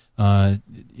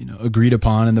 agreed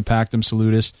upon in the Pactum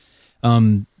Salutis.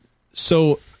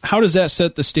 So, how does that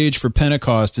set the stage for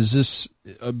Pentecost? Is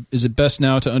it best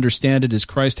now to understand it as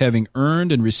Christ having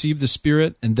earned and received the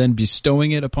Spirit and then bestowing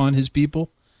it upon his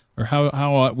people, or how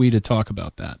ought we to talk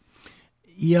about that?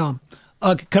 Yeah,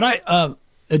 could I?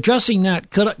 Addressing that,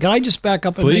 could I just back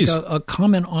up and Please. make a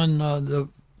comment on the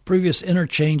previous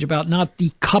interchange about not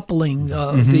decoupling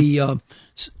the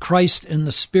Christ and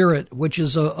the Spirit, which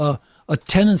is a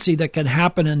tendency that can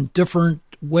happen in different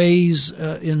ways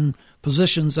in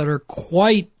positions that are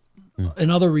quite,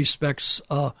 in other respects,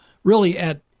 really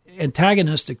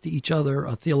antagonistic to each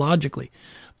other theologically.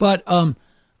 But I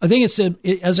think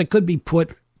as it could be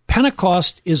put,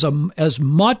 Pentecost is as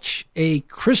much a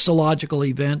Christological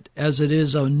event as it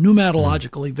is a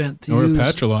pneumatological event. Or a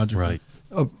patrological. Right.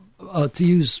 To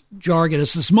use jargon.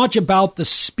 It's as much about the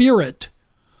Spirit.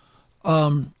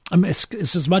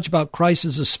 It's as much about Christ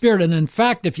as the Spirit. And in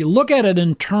fact, if you look at it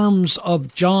in terms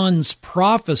of John's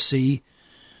prophecy,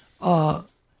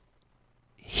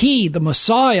 he, the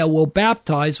Messiah, will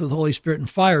baptize with the Holy Spirit and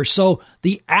fire. So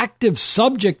the active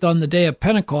subject on the day of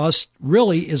Pentecost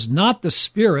really is not the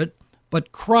Spirit,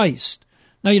 but Christ.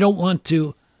 Now, you don't want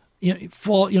to you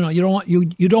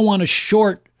don't want to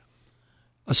short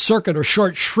a circuit or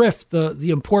short shrift the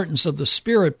importance of the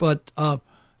Spirit, but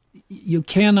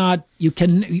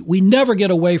we never get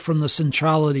away from the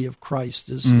centrality of Christ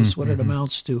is what it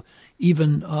amounts to,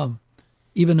 even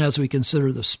as we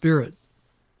consider the Spirit.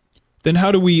 Then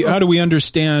how do we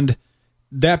understand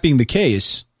that being the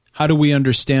case? How do we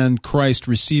understand Christ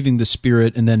receiving the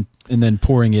Spirit and then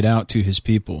pouring it out to his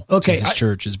people, to his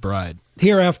church, his bride?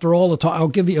 Here, after all the talk, I'll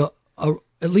give you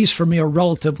at least for me, a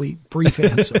relatively brief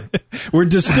answer. We're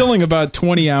distilling about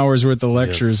 20 hours worth of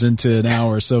lectures into an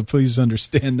hour, so please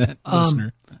understand that,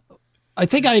 listener. I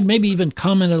think I maybe even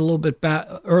commented a little bit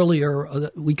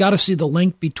earlier. We got to see the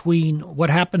link between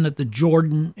what happened at the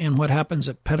Jordan and what happens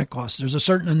at Pentecost. There's a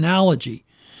certain analogy.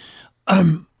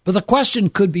 But the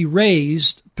question could be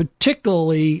raised,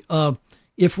 particularly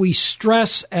if we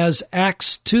stress, as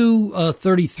Acts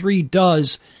 2:33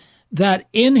 does, that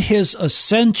in his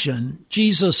ascension,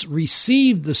 Jesus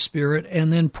received the Spirit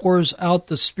and then pours out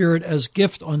the Spirit as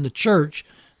gift on the church.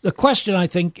 The question, I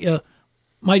think,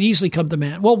 might easily come to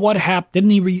man. Well, what happened?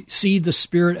 Didn't he receive the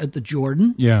Spirit at the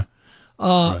Jordan? Yeah.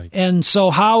 Right. And so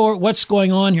what's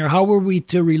going on here? How were we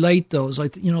to relate those?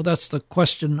 That's the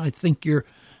question I think you're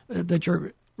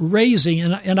raising.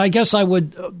 And I guess I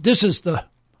would,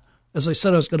 as I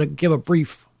said, I was going to give a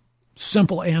brief,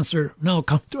 simple answer. Now I'll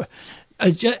come to it.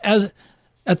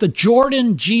 At the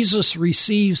Jordan, Jesus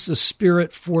receives the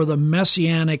Spirit for the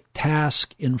messianic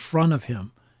task in front of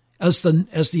him as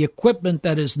the equipment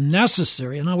that is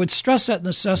necessary. And I would stress that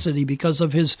necessity because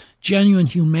of his genuine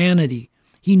humanity.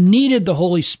 He needed the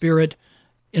Holy Spirit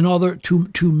in order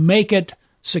to make it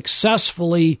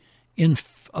successfully in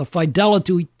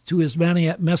fidelity to his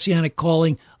messianic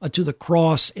calling to the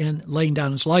cross and laying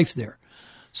down his life there.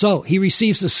 So he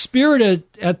receives the Spirit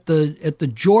at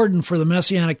the Jordan for the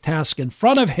messianic task in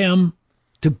front of him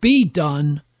to be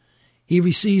done. He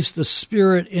receives the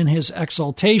Spirit in his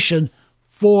exaltation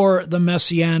for the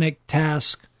messianic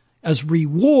task as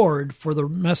reward for the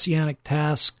messianic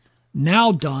task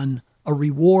now done, a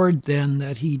reward then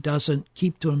that he doesn't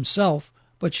keep to himself,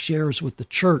 but shares with the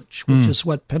church, which is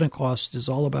what Pentecost is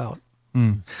all about.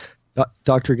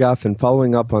 Dr. Gaffin,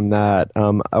 following up on that,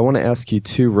 I want to ask you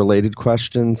two related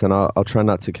questions, and I'll try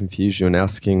not to confuse you in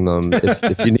asking them.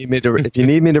 If you need me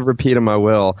to repeat them, I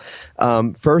will.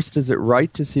 First, is it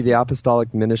right to see the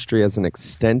apostolic ministry as an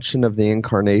extension of the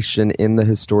incarnation in the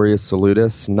Historia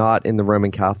Salutis, not in the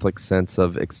Roman Catholic sense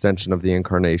of extension of the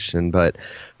incarnation, but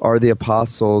are the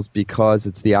apostles, because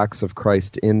it's the acts of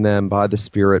Christ in them by the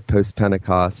Spirit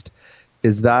post-Pentecost,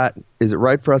 is it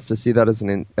right for us to see that as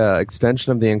an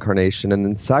extension of the incarnation? And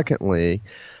then secondly,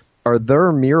 are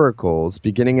there miracles,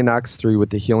 beginning in Acts 3 with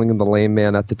the healing of the lame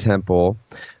man at the temple,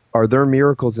 are there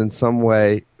miracles in some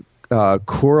way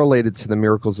correlated to the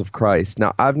miracles of Christ?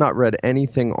 Now, I've not read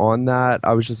anything on that.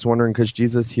 I was just wondering, because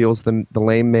Jesus heals the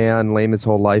lame man, lame his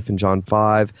whole life in John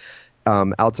 5,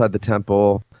 outside the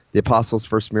temple. The apostles'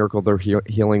 first miracle, they're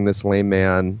healing this lame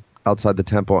man outside the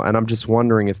temple, and I'm just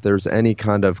wondering if there's any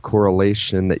kind of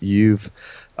correlation that you've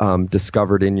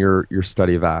discovered in your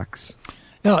study of Acts.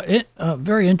 Yeah,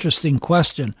 very interesting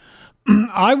question.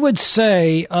 I would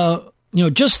say,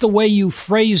 just the way you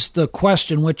phrased the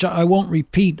question, which I won't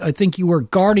repeat, I think you were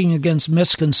guarding against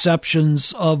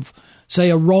misconceptions of,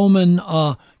 say, a Roman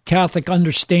Catholic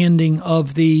understanding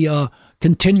of the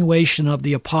continuation of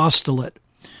the apostolate.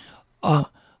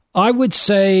 I would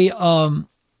say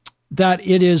that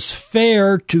it is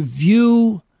fair to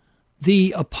view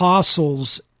the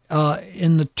apostles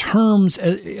in the terms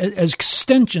as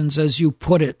extensions, as you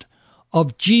put it,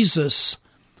 of Jesus'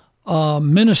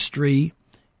 ministry.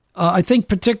 I think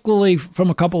particularly from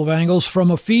a couple of angles. From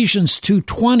Ephesians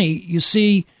 2:20, you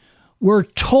see, we're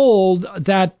told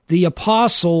that the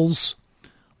apostles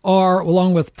are,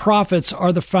 along with prophets,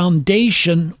 are the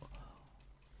foundation.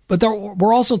 But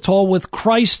we're also told with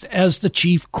Christ as the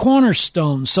chief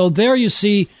cornerstone. So there you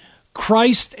see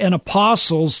Christ and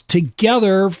apostles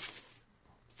together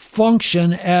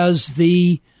function as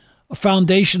the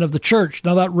foundation of the church.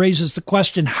 Now that raises the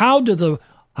question, how do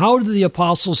the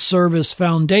apostles serve as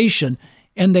foundation?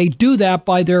 And they do that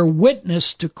by their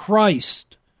witness to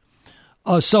Christ.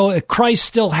 So Christ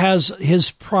still has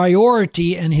his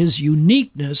priority and his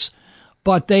uniqueness,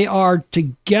 but they are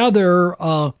together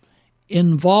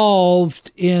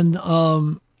involved in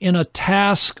a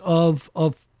task of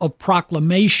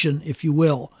proclamation, if you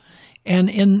will, and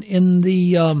in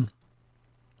the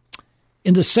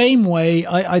same way,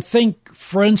 I think,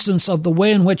 for instance, of the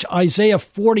way in which Isaiah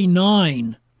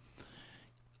 49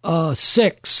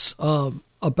 6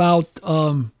 about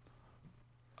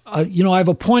I've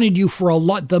appointed you for a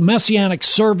light. The messianic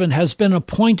servant has been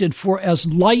appointed as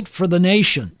light for the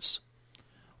nations.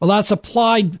 Well, that's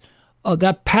applied.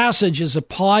 That passage is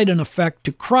applied in effect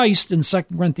to Christ in 2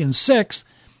 Corinthians 6.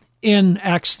 In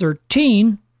Acts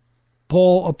 13,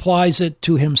 Paul applies it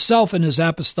to himself in his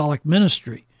apostolic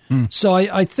ministry. So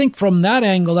I think from that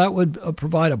angle, that would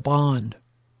provide a bond.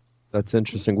 That's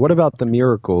interesting. What about the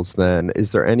miracles then?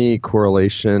 Is there any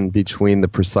correlation between the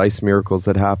precise miracles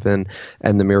that happen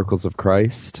and the miracles of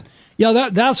Christ? Yeah,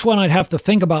 that's one I'd have to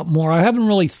think about more. I haven't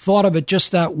really thought of it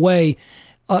just that way,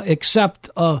 except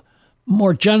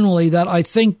more generally that I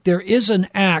think there is in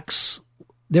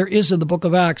the book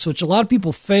of Acts, which a lot of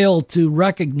people fail to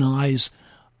recognize,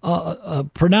 a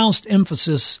pronounced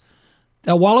emphasis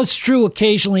that while it's true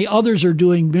occasionally others are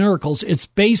doing miracles, it's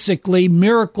basically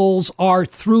miracles are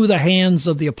through the hands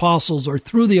of the apostles or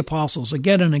through the apostles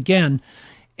again and again.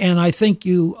 And I think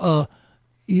your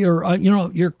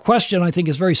question, I think,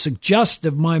 is very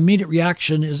suggestive. My immediate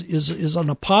reaction is on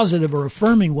a positive or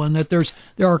affirming one, that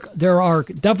there are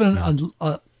definite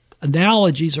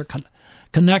analogies or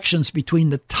connections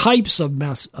between the types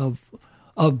of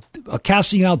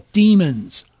casting out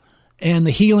demons and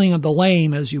the healing of the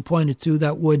lame, as you pointed to,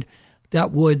 that would,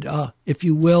 if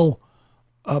you will,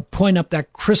 point up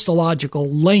that Christological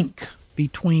link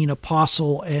between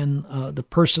apostle and the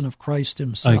person of Christ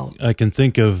himself. I can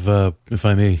think of, if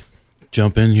I may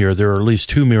jump in here, there are at least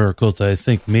two miracles that I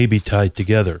think may be tied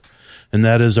together, and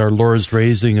that is our Lord's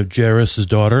raising of Jairus'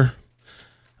 daughter.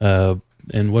 And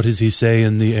what does he say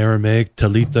in the Aramaic?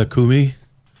 Talitha kumi.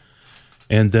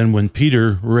 And then when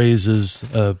Peter raises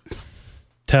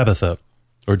Tabitha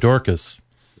or Dorcas,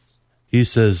 he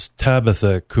says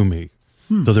Tabitha kumi.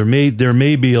 So there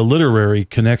may be a literary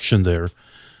connection there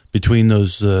between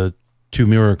those two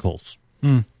miracles.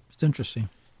 It's interesting.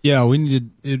 Yeah, we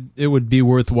needed. It would be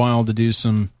worthwhile to do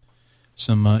some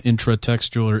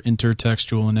intratextual or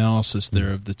intertextual analysis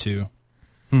there of the two.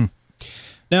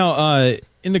 Now,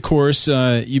 in the course,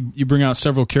 you bring out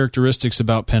several characteristics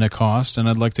about Pentecost, and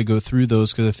I'd like to go through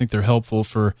those because I think they're helpful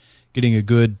for getting a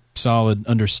good, solid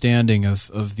understanding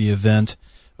of the event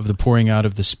of the pouring out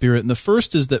of the Spirit. And the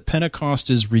first is that Pentecost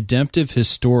is redemptive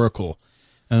historical.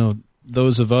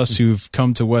 Those of us who've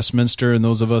come to Westminster and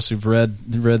those of us who've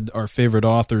read our favorite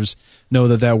authors know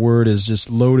that word is just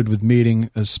loaded with meaning,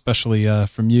 especially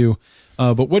from you.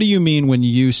 But what do you mean when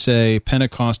you say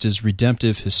Pentecost is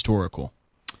redemptive historical?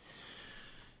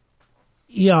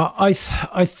 Yeah, I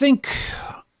think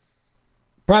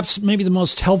perhaps maybe the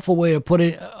most helpful way to put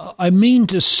it, I mean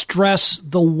to stress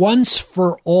the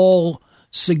once-for-all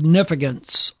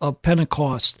significance of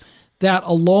Pentecost. That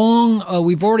along,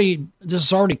 this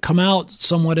has already come out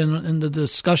somewhat in the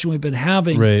discussion we've been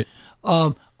having, right.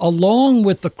 Along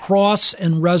with the cross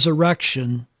and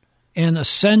resurrection and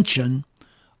ascension,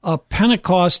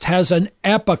 Pentecost has an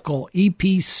epochal,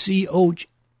 E-P-O-C-H-A-L,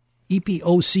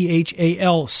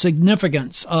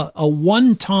 significance, a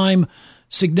one-time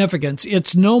significance.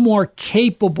 It's no more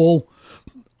capable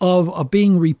of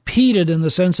being repeated in the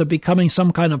sense of becoming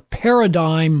some kind of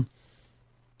paradigm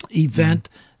event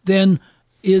than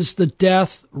is the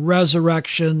death,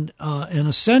 resurrection, and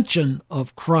ascension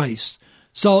of Christ.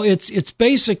 So it's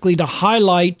basically to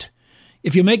highlight,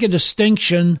 if you make a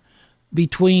distinction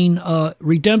between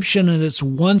redemption and its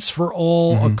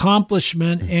once-for-all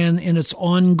accomplishment and in its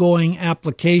ongoing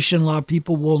application. A lot of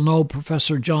people will know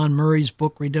Professor John Murray's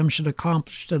book, Redemption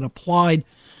Accomplished and Applied.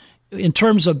 In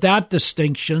terms of that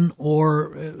distinction,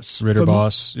 or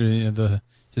Ritterboss, the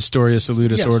Historia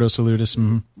Salutis, yes. Ordo Salutis,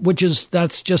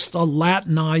 that's just a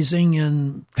Latinizing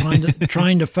and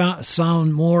trying to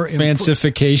sound more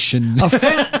fancification.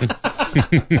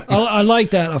 I like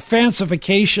that, a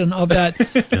fancification of that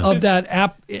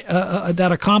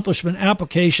accomplishment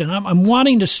application. I'm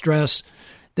wanting to stress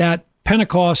that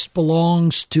Pentecost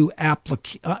belongs to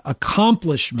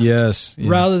accomplishment, yes,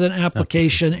 rather than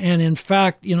application. And in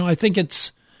fact, I think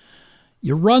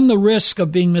you run the risk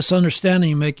of being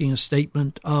misunderstanding making a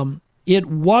statement. It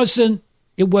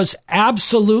was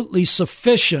absolutely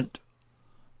sufficient.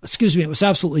 It was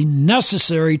absolutely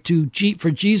necessary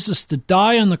for Jesus to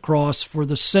die on the cross for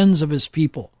the sins of his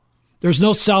people. There's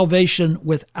no salvation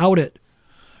without it.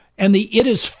 And the "it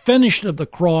is finished" of the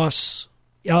cross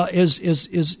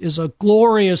is a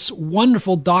glorious,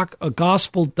 wonderful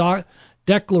gospel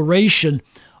declaration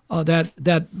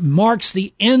that marks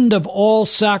the end of all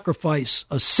sacrifice.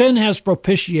 A sin has been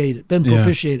propitiated.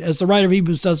 As the writer of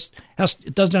Hebrews says,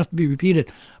 it doesn't have to be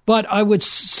repeated. But I would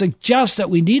suggest that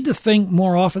we need to think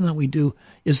more often than we do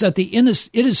is that it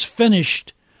is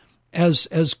finished, as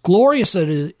glorious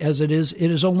as it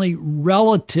is only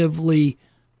relatively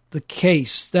the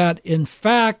case. That in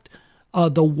fact,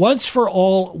 the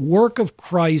once-for-all work of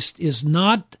Christ is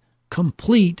not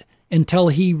complete until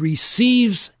he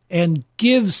receives and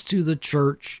gives to the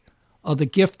church the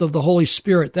gift of the Holy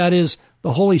Spirit. That is,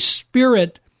 the Holy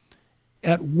Spirit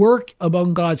at work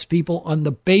among God's people on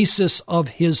the basis of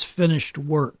his finished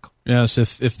work. Yes,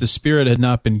 if the Spirit had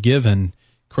not been given,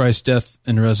 Christ's death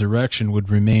and resurrection would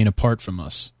remain apart from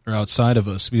us or outside of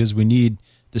us, because we need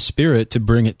the Spirit to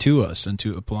bring it to us and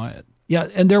to apply it. Yeah,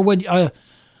 and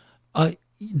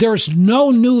there's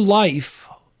no new life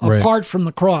apart from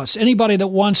the cross. Anybody that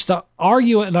wants to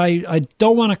argue it, and I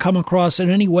don't want to come across in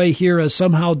any way here as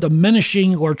somehow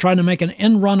diminishing or trying to make an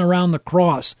end run around the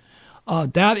cross.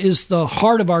 That is the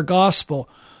heart of our gospel.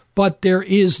 But there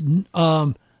is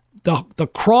the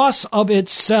cross of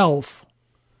itself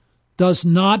does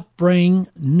not bring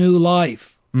new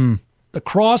life. The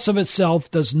cross of itself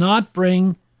does not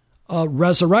bring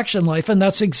resurrection life, and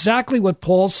that's exactly what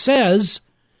Paul says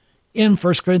in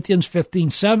 1 Corinthians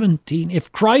 15:17.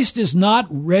 If Christ is not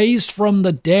raised from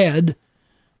the dead,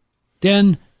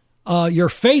 then your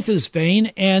faith is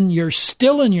vain, and you're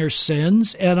still in your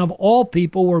sins, and of all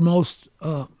people we're most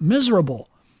miserable.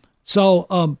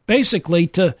 So basically,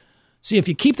 to see if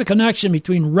you keep the connection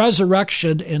between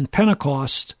resurrection and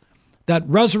Pentecost, that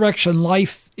resurrection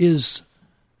life is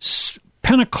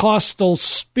Pentecostal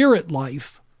spirit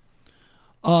life,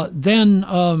 then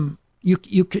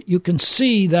you can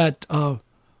see that a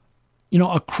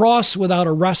cross without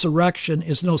a resurrection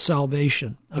is no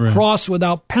salvation. A cross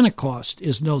without Pentecost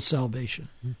is no salvation.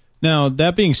 Now,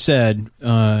 that being said,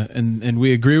 and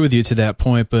we agree with you to that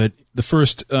point, but the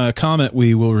first comment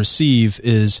we will receive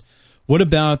is, what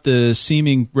about the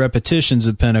seeming repetitions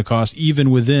of Pentecost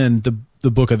even within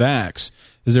the book of Acts?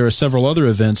 Because there are several other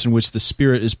events in which the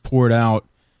Spirit is poured out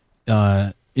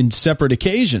in separate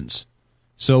occasions.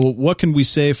 So what can we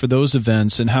say for those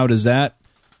events, and how does that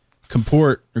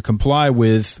comport or comply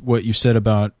with what you said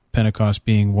about Pentecost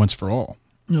being once for all?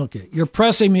 Okay, you're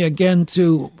pressing me again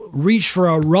to reach for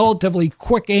a relatively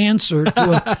quick answer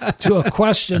to a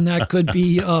question that could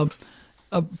be,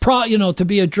 to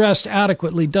be addressed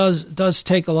adequately. Does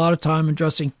take a lot of time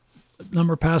addressing a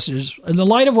number of passages. In the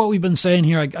light of what we've been saying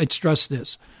here, I'd stress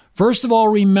this. First of all,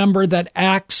 remember that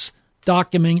Acts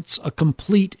documents a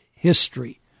complete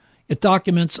history. It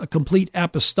documents a complete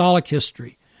apostolic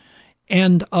history,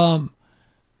 and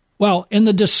in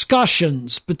the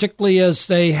discussions, particularly as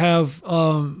they have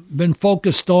been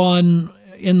focused on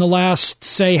in the last,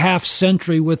 say, half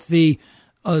century with the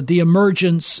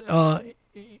emergence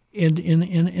in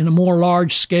a more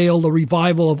large scale, the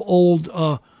revival of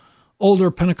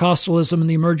older Pentecostalism and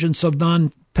the emergence of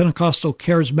non-Pentecostal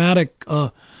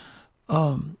charismatic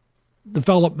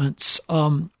developments.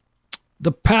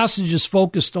 The passages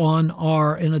focused on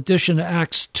are, in addition to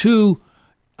Acts 2,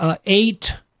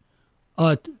 8,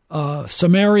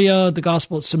 Samaria, the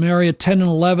Gospel at Samaria, 10 and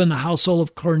 11, the household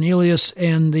of Cornelius,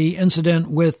 and the incident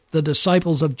with the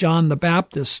disciples of John the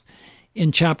Baptist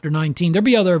in chapter 19. There'll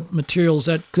be other materials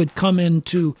that could come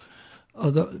into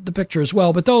the picture as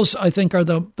well, but those, I think, are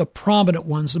the prominent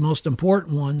ones, the most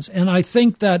important ones. And I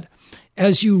think that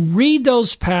as you read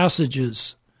those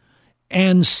passages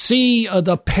and see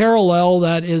the parallel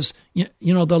that is,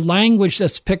 the language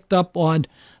that's picked up on,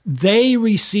 they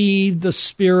received the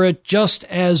Spirit just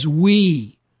as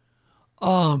we.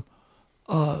 The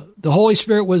Holy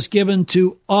Spirit was given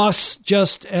to us,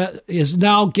 is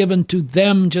now given to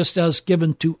them, just as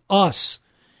given to us.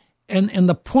 And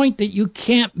the point that you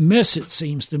can't miss, it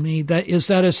seems to me, that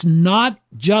it's not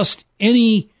just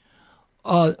any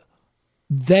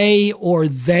they or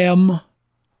them,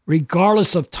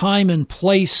 regardless of time and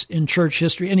place in church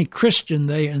history, any Christian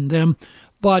they and them.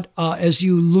 But as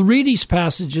you read these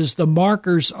passages, the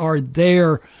markers are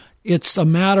there. It's a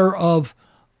matter of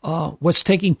what's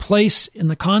taking place in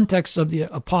the context of the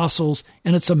apostles,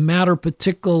 and it's a matter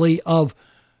particularly of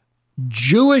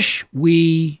Jewish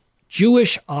we,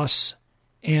 Jewish us,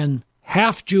 and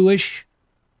half Jewish,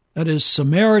 that is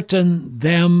Samaritan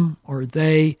them or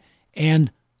they,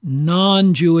 and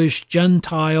non-Jewish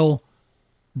Gentile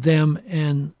them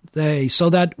and they. So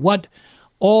that what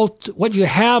you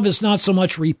have is not so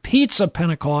much repeats of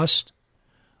Pentecost.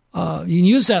 You can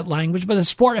use that language, but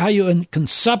it's important how you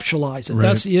conceptualize it. Right.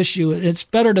 That's the issue. It's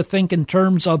better to think in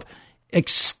terms of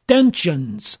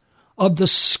extensions of the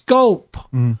scope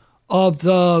of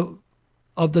the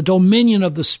dominion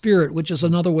of the Spirit, which is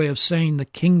another way of saying the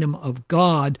kingdom of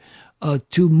God,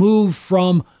 to move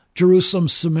from Jerusalem,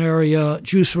 Samaria,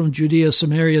 Jews from Judea,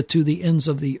 Samaria, to the ends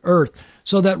of the earth.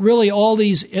 So that really all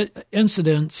these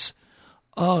incidents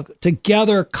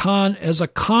together as a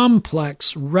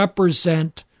complex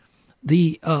represent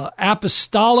the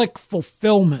apostolic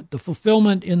fulfillment, the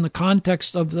fulfillment in the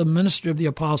context of the ministry of the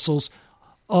apostles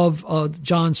of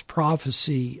John's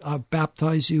prophecy,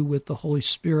 baptize you with the Holy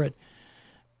Spirit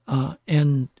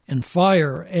and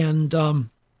fire. And I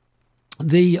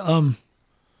was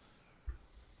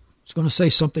going to say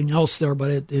something else there,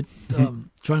 but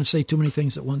trying to say too many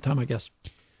things at one time, I guess.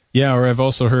 Yeah, or I've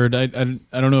also heard, I don't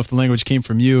know if the language came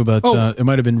from you, but it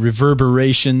might have been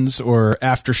reverberations or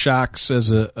aftershocks as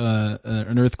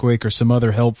an earthquake, or some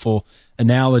other helpful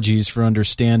analogies for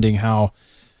understanding how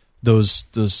those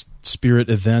spirit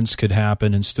events could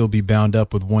happen and still be bound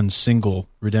up with one single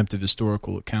redemptive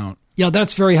historical account. Yeah,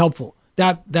 that's very helpful.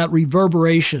 That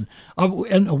reverberation.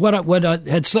 And what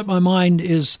had slipped my mind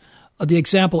is the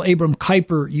example Abram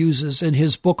Kuyper uses in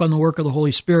his book on the work of the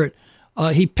Holy Spirit.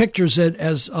 He pictures it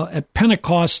as at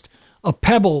Pentecost, a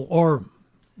pebble, or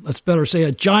let's better say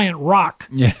a giant rock,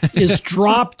 is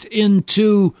dropped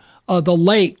into the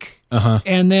lake,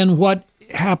 and then what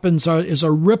happens is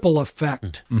a ripple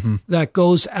effect that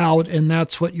goes out, and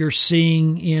that's what you're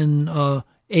seeing in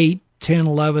 8, 10,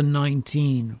 11,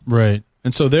 19. Right.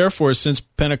 And so therefore, since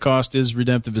Pentecost is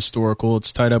redemptive historical,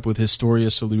 it's tied up with Historia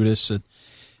Salutis,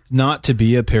 not to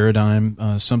be a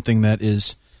paradigm, something that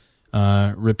is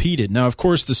repeated. Now, of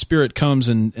course, the Spirit comes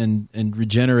and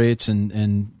regenerates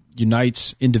and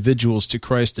unites individuals to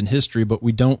Christ in history, but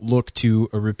we don't look to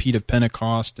a repeat of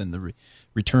Pentecost and the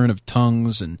return of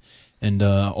tongues and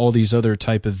all these other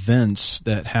type of events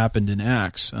that happened in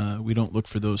Acts. We don't look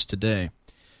for those today.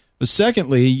 But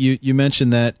secondly, you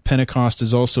mentioned that Pentecost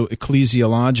is also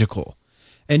ecclesiological.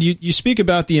 And you speak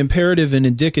about the imperative and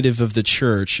indicative of the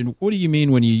church. And what do you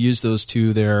mean when you use those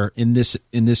two there in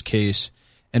this case?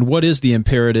 And what is the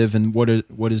imperative and what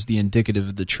is the indicative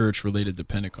of the church related to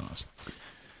Pentecost?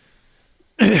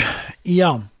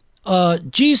 Yeah.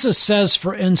 Jesus says,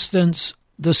 for instance,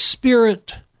 the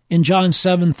Spirit in John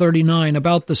 7:39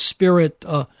 about the Spirit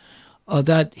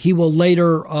that he will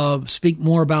later speak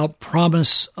more about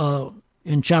promise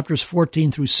in chapters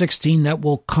 14 through 16 that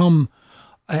will come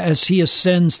as he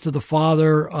ascends to the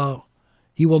Father.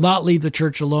 He will not leave the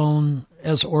church alone.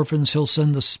 As orphans, he'll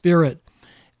send the Spirit.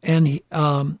 And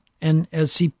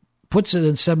as he puts it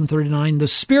in 739, the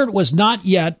Spirit was not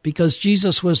yet, because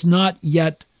Jesus was not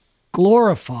yet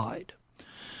glorified.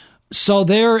 So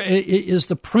there is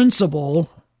the principle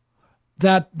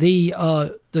that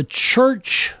the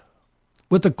church,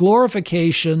 with the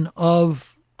glorification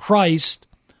of Christ,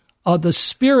 the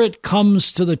Spirit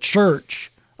comes to the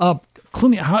church.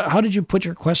 Cluny, how did you put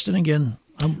your question again?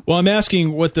 Well, I'm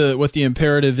asking what the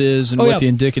imperative is and what the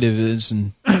indicative is,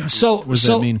 and what does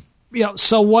that mean? Yeah.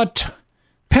 So what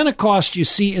Pentecost, you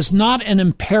see, is not an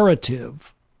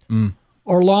imperative,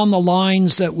 or along the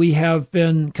lines that we have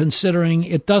been considering.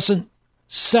 It doesn't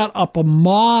set up a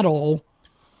model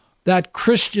that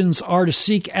Christians are to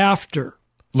seek after.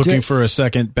 Looking for a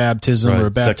second baptism, or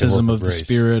a baptism of the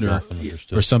Spirit,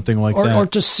 or something like that. Or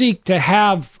to seek to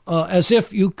have, as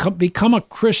if you become a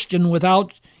Christian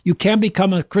without, you can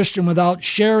become a Christian without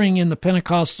sharing in the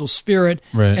Pentecostal Spirit,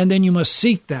 and then you must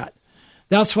seek that.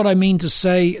 That's what I mean to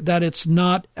say that it's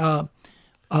not an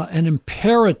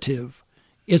imperative.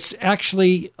 It's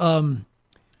actually, the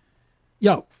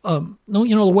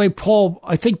way Paul,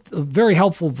 I think a very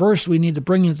helpful verse we need to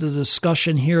bring into the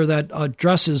discussion here that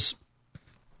addresses,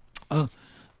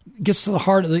 gets to the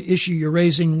heart of the issue you're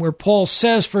raising, where Paul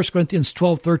says, 1 Corinthians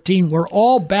 12:13, we're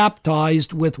all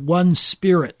baptized with one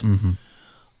Spirit. Mm-hmm.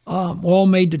 We're all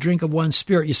made to drink of one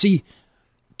Spirit. You see,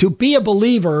 to be a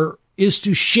believer is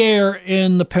to share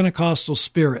in the Pentecostal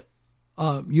Spirit.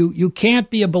 You can't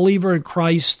be a believer in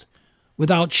Christ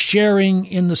without sharing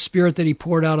in the Spirit that he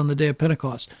poured out on the day of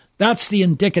Pentecost. That's the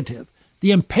indicative.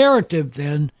 The imperative,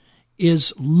 then,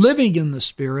 is living in the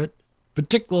Spirit,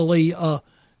 particularly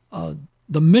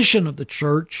the mission of the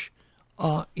church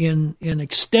in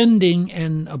extending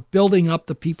and building up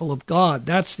the people of God.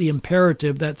 That's the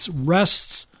imperative that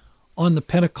rests on the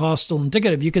Pentecostal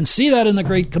indicative. You can see that in the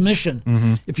Great Commission.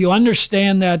 Mm-hmm. If you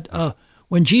understand that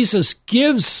when Jesus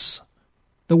gives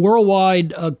the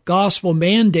worldwide gospel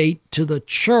mandate to the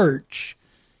church,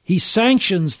 he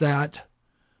sanctions that.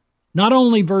 Not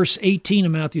only verse 18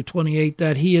 of Matthew 28,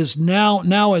 that he is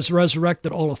now as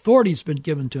resurrected, all authority has been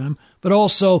given to him, but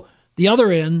also the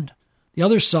other end, the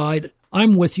other side,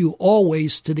 I'm with you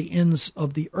always to the ends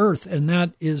of the earth. And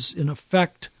that is, in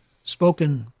effect,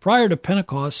 spoken prior to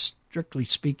Pentecost, strictly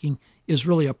speaking, is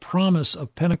really a promise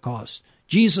of Pentecost.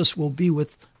 Jesus will be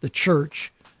with the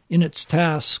church in its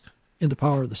task in the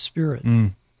power of the Spirit.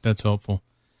 That's helpful.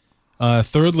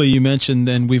 Thirdly, you mentioned,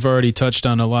 and we've already touched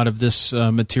on a lot of this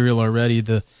material already,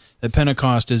 that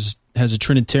Pentecost has a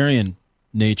Trinitarian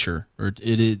nature, or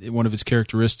one of its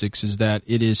characteristics is that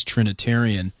it is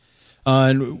Trinitarian.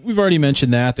 And we've already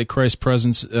mentioned that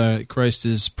Christ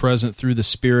is present through the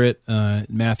Spirit,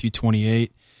 Matthew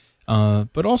 28.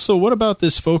 But also, what about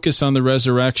this focus on the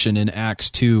resurrection in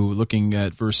Acts 2, looking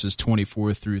at verses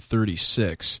 24 through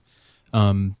 36?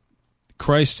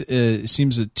 Christ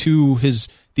seems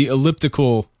the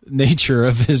elliptical nature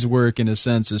of his work, in a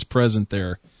sense, is present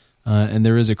there, and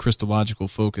there is a Christological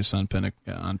focus on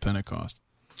Pentecost.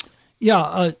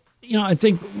 Yeah, I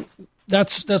think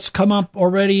that's come up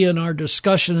already in our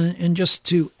discussion, and just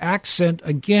to accent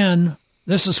again,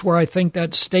 this is where I think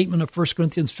that statement of 1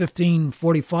 Corinthians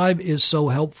 15:45 is so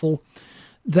helpful,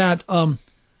 that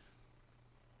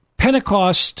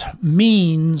Pentecost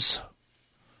means,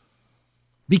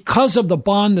 because of the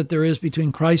bond that there is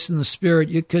between Christ and the Spirit,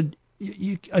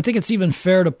 I think it's even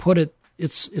fair to put it,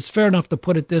 it's fair enough to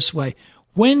put it this way.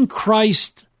 When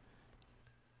Christ,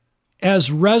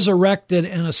 as resurrected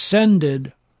and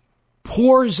ascended,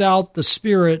 pours out the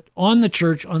Spirit on the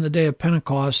church on the day of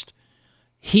Pentecost,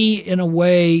 he, in a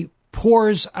way,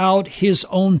 pours out his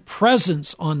own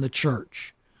presence on the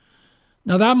church.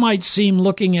 Now, that might seem,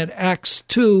 looking at Acts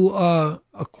 2, a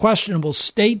questionable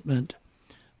statement,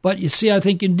 but you see, I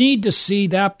think you need to see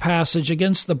that passage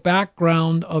against the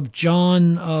background of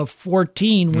John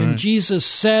 14, when Jesus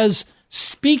says,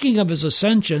 speaking of his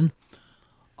ascension,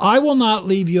 I will not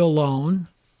leave you alone.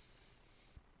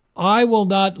 I will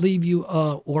not leave you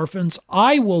orphans.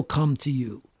 I will come to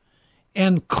you.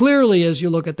 And clearly, as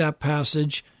you look at that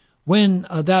passage, when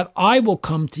that I will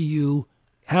come to you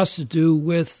has to do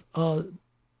with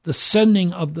the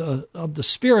sending of the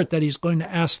Spirit that he's going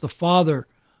to ask the Father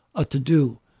to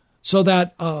do. So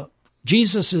that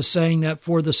Jesus is saying that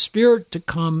for the Spirit to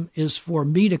come is for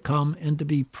me to come and to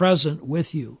be present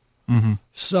with you. Mm-hmm.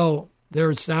 So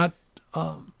there's that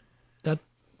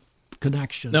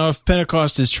connection. Now, if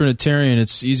Pentecost is Trinitarian,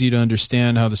 it's easy to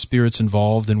understand how the Spirit's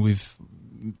involved, and we've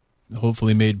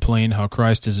hopefully made plain how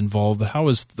Christ is involved. But how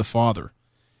is the Father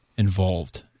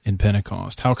involved in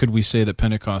Pentecost? How could we say that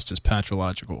Pentecost is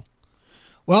patrological?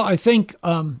 Well, I think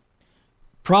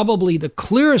probably the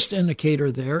clearest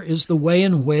indicator there is the way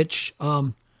in which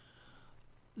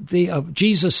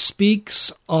Jesus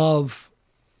speaks of,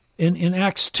 in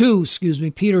Acts 2,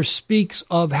 Peter speaks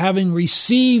of having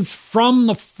received from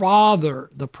the Father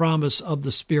the promise of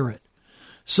the Spirit.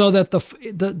 So that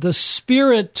the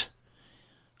Spirit,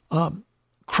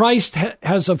 Christ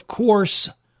has, of course,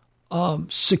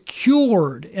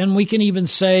 secured, and we can even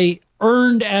say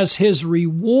earned as his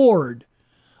reward,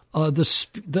 the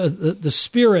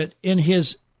Spirit in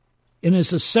his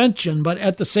ascension, but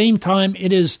at the same time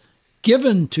it is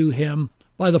given to him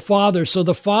by the Father. So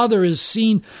the Father is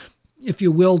seen, if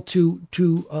you will, to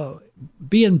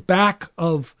be in back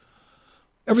of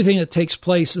everything that takes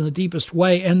place in the deepest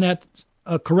way, and that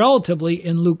correlatively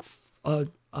in Luke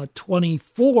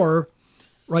 24,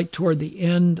 right toward the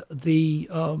end,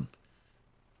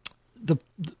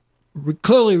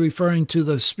 clearly referring to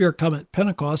the Spirit come at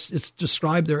Pentecost, it's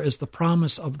described there as the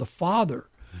promise of the Father.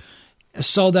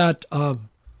 So that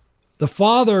the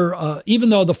Father, even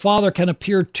though the Father can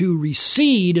appear to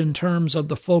recede in terms of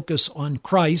the focus on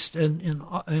Christ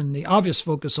and the obvious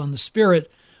focus on the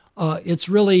Spirit, it's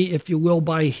really, if you will,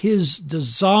 by his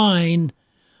design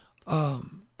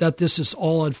that this is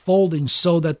all unfolding,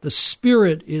 so that the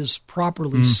Spirit is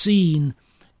properly seen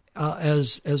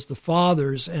as the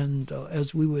Father's, and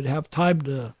as we would have time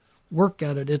to work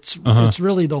at it, it's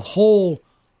really the whole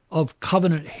of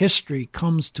covenant history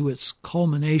comes to its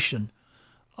culmination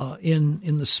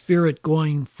in the Spirit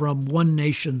going from one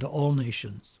nation to all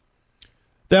nations.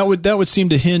 That would seem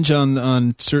to hinge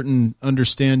on certain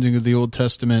understanding of the Old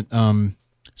Testament.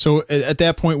 So at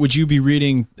that point, would you be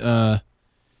reading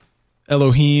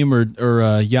Elohim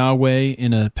or Yahweh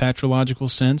in a patrological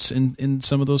sense in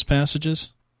some of those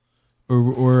passages?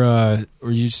 Or are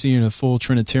you seeing a full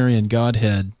Trinitarian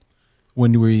Godhead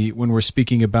when we're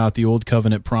speaking about the Old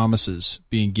Covenant promises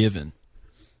being given?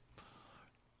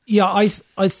 Yeah,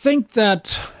 I think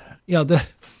that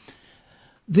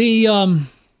the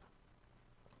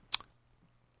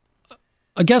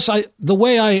I guess the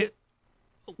way I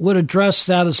would address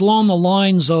that is along the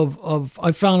lines of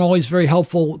I found always very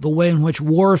helpful the way in which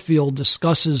Warfield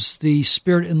discusses the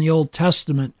Spirit in the Old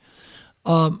Testament.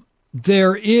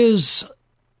 There is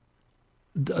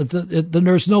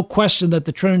there's no question that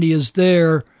the Trinity is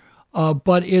there,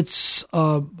 but it's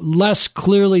less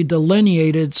clearly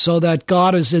delineated, so that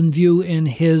God is in view in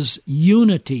his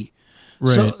unity.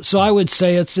 Right. So I would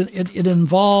say it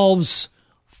involves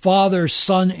Father,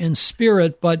 Son, and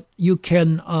Spirit, but you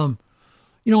can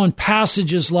in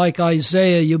passages like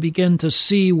Isaiah, you begin to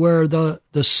see where the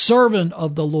servant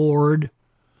of the Lord,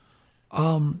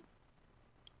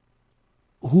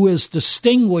 who is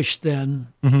distinguished then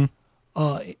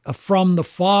from the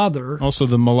Father. Also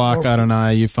the Malach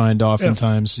Adonai you find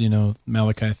oftentimes,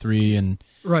 Malachi 3 and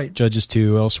Judges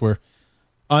 2 elsewhere.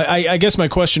 I guess my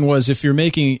question was, if we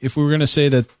were going to say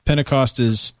that Pentecost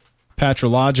is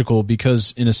patrological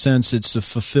because in a sense it's a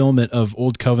fulfillment of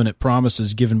Old Covenant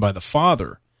promises given by the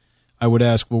Father, I would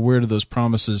ask, well, where do those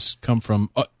promises come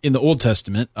from? In the Old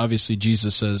Testament, obviously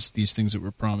Jesus says these things that were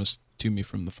promised to me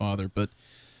from the Father, but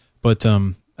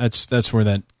that's where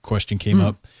that question came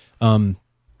up.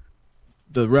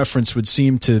 The reference would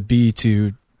seem to be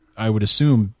to, I would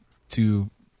assume,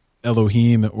 to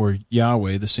Elohim or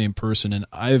Yahweh, the same person, and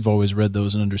I've always read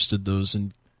those and understood those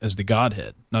as the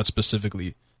Godhead, not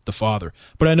specifically the Father.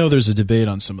 But I know there's a debate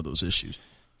on some of those issues.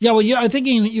 Yeah, well, I think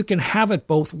you can have it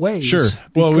both ways. Sure.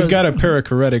 Well, we've got a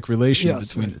perichoretic relation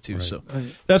between the two, so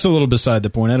that's a little beside the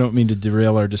point. I don't mean to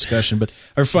derail our discussion, but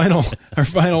our final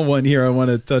one here I want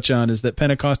to touch on is that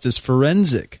Pentecost is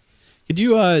forensic. Could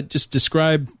you just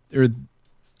describe or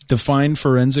define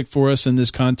forensic for us in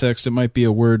this context? It might be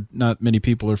a word not many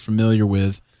people are familiar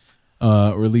with,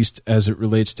 or at least as it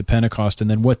relates to Pentecost.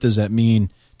 And then what does that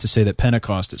mean to say that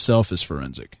Pentecost itself is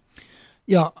forensic?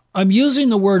 Yeah, I'm using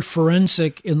the word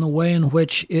forensic in the way in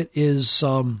which it is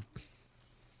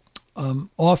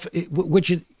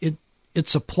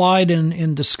it's applied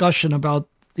in discussion about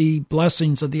the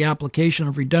blessings of the application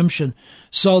of redemption,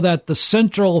 so that the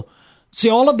central... See,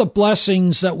 all of the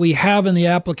blessings that we have in the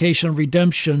application of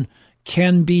redemption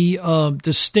can be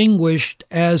distinguished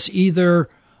as either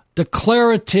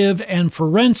declarative and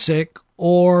forensic,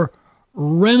 or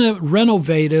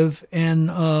renovative and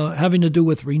having to do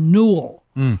with renewal.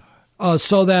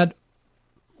 So that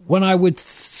when I would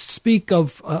speak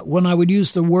of, when I would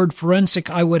use the word forensic,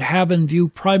 I would have in view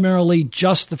primarily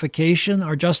justification,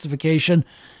 our justification,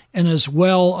 and as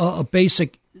well a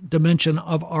basic dimension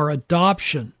of our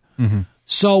adoption. Mm-hmm.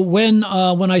 So when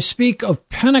I speak of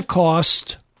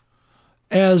Pentecost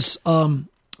as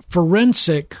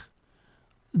forensic,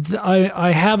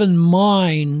 I have in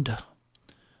mind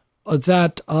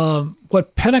that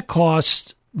what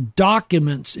Pentecost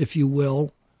documents, if you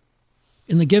will,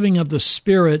 in the giving of the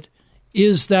Spirit,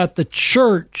 is that the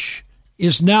church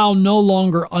is now no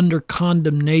longer under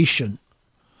condemnation,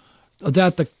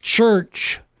 that the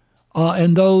church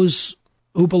and those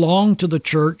who belong to the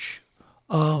church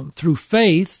through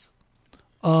faith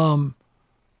are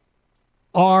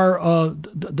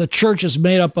the church is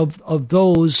made up of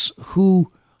those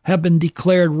who have been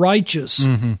declared righteous.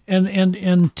 Mm-hmm.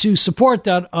 And to support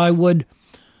that, I would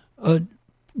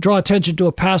draw attention to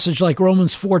a passage like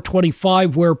Romans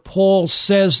 4:25, where Paul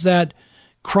says that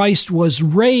Christ was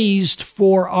raised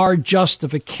for our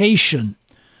justification.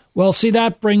 Well, see,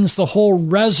 that brings the whole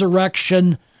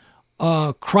resurrection,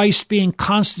 Christ being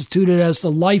constituted as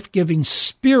the life-giving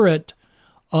Spirit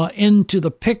into the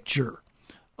picture.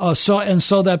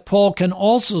 So that Paul can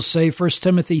also say, 1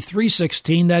 Timothy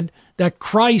 3:16, that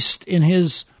Christ in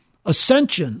his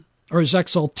ascension or his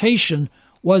exaltation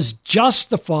was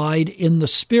justified in the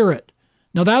Spirit.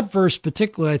 Now that verse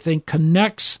particularly, I think,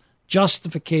 connects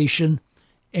justification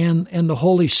and the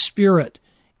Holy Spirit.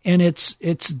 And it's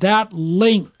that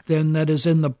link then that is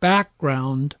in the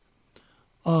background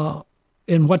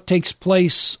in what takes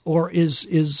place, or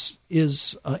is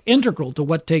integral to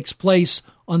what takes place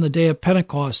on the day of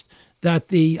Pentecost, that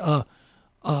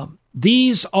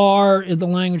these are, in the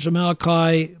language of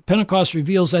Malachi, Pentecost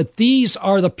reveals that these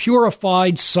are the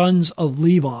purified sons of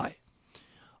Levi,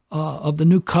 of the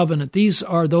new covenant. These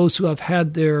are those who have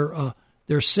had their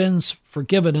sins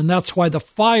forgiven, and that's why the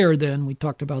fire, then, we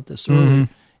talked about this earlier,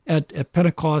 at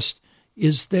Pentecost,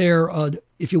 is there,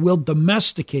 if you will,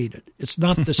 domesticated. It's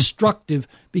not destructive,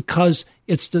 because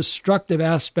its destructive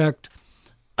aspect,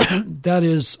 that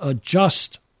is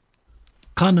just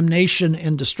condemnation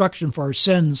and destruction for our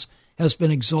sins, has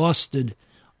been exhausted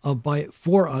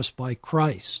for us by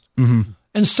Christ. Mm-hmm.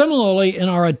 And similarly, in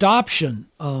our adoption,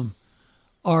 Paul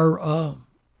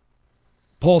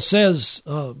says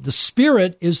the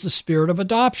Spirit is the Spirit of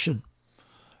adoption.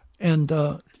 And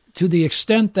to the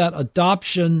extent that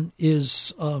adoption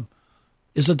is a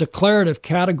declarative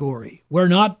category, we're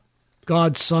not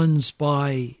God's sons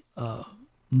by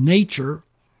nature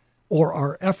or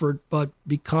our effort, but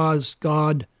because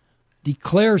God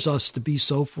declares us to be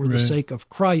so for the sake of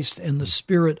Christ, and the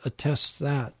Spirit attests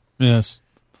that. Yes.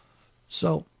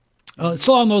 So it's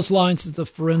along those lines that the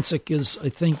forensic is, I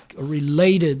think,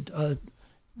 related,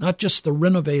 not just the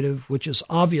renovative, which is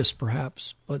obvious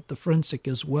perhaps, but the forensic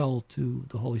as well to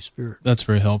the Holy Spirit. That's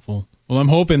very helpful. Well, I'm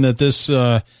hoping that this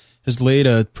has laid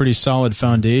a pretty solid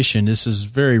foundation. This is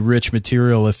very rich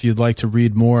material. If you'd like to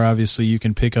read more, obviously you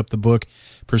can pick up the book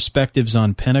Perspectives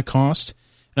on Pentecost.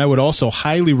 And I would also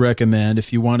highly recommend,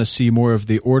 if you want to see more of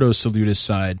the Ordo Salutis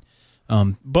side,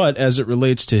 but as it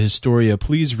relates to Historia,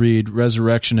 please read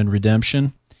Resurrection and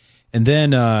Redemption. And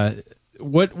then I'd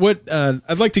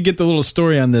like to get the little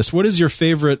story on this. What is your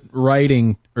favorite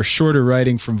writing or shorter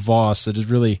writing from Voss that has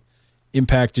really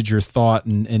impacted your thought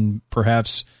and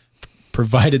perhaps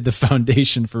provided the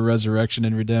foundation for Resurrection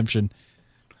and Redemption?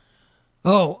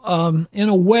 In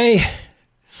a way,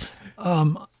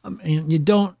 I mean, you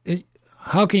don't...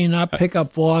 How can you not pick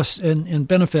up Voss and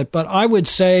benefit? But I would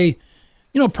say,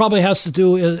 probably has to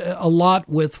do a lot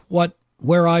with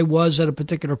where I was at a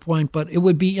particular point, but it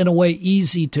would be, in a way,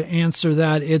 easy to answer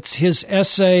that. It's his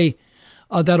essay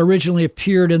that originally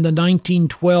appeared in the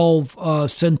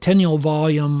 1912 centennial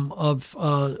volume of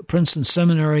Princeton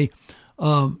Seminary,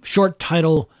 short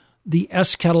title, The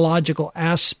Eschatological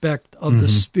Aspect of the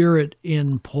Spirit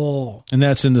in Paul. And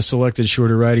that's in the Selected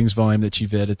Shorter Writings volume that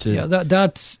you've edited. Yeah,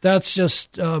 that's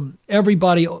just,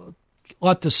 everybody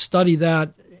ought to study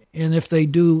that, and if they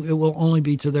do, it will only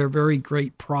be to their very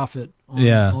great profit on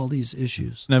all these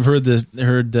issues. And I've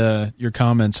heard your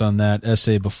comments on that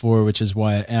essay before, which is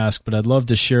why I asked, but I'd love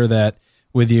to share that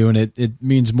with you, and it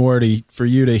means more for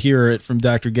you to hear it from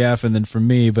Dr. Gaffin than from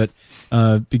me, but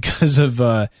because of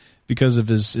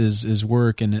his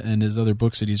work and his other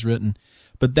books that he's written.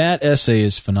 But that essay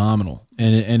is phenomenal,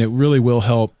 and it really will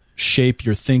help shape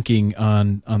your thinking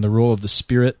on the role of the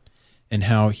Spirit and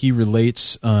how he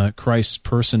relates Christ's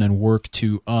person and work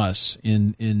to us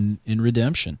in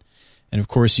redemption. And of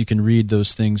course, you can read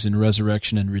those things in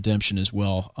Resurrection and Redemption as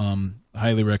well.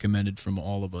 Highly recommended from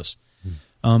all of us.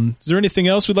 Is there anything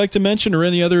else we'd like to mention, or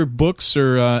any other books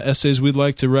or essays we'd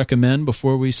like to recommend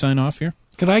before we sign off here?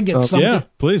 Could I get something? Yeah,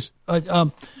 please.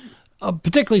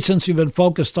 Particularly since we've been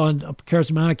focused on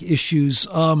charismatic issues,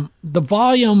 the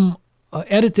volume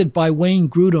edited by Wayne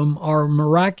Grudem, Our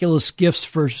Miraculous Gifts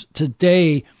for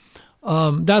Today,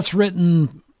 that's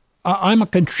written, I'm a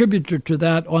contributor to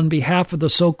that on behalf of the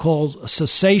so-called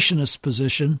cessationist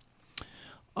position.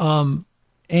 In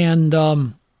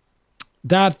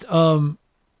that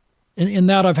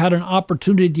I've had an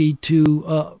opportunity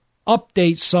to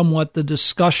update somewhat the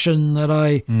discussion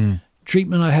that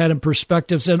treatment I had in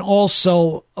Perspectives, and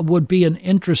also would be an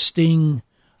interesting,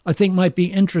 I think might be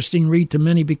interesting read to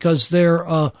many, because there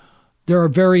are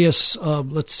various,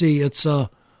 it's a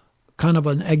kind of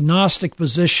an agnostic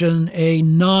position, a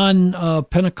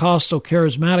non-Pentecostal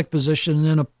charismatic position, and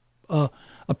then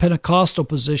a Pentecostal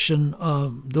position.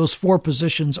 Those four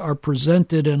positions are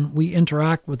presented, and we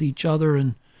interact with each other,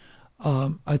 and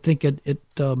I think it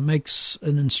makes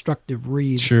an instructive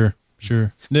read. Sure.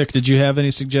 Nick, did you have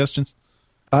any suggestions?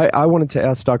 I wanted to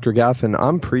ask Dr. Gaffin,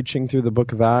 I'm preaching through the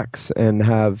book of Acts and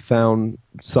have found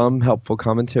some helpful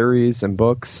commentaries and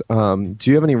books. Do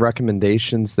you have any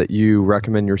recommendations that you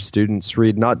recommend your students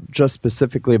read, not just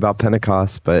specifically about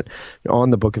Pentecost, but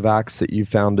on the book of Acts that you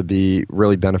found to be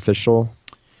really beneficial?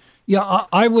 Yeah,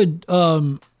 I wouldn't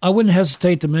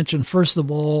hesitate to mention, first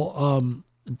of all,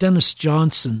 Dennis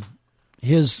Johnson.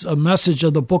 His message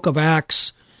of the book of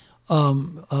Acts,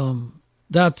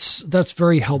 that's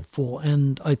very helpful,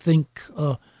 and I think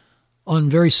on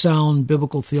very sound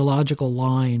biblical theological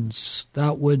lines.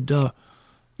 That would,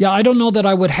 I don't know that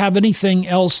I would have anything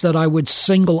else that I would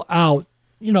single out.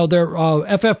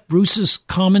 F.F. Bruce's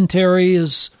commentary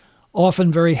is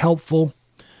often very helpful.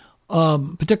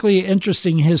 Particularly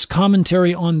interesting, his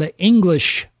commentary on the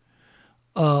English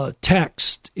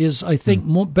text is, I think,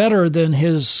 better than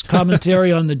his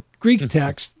commentary on the Greek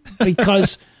text,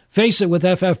 because, face it, with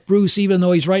F.F. Bruce, even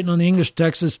though he's writing on the English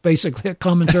text, it's basically a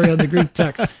commentary on the Greek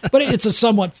text. But it's a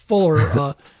somewhat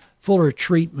fuller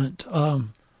treatment.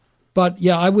 But,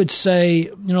 I would say,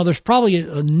 there's probably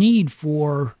a need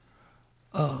for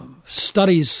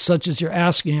studies such as you're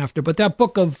asking after. But that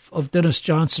book of Dennis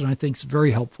Johnson, I think, is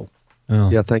very helpful. Oh.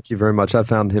 Yeah, thank you very much. I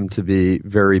found him to be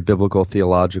very biblical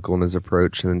theological in his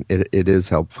approach, and it is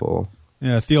helpful.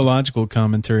 Yeah, theological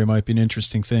commentary might be an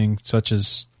interesting thing, such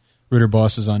as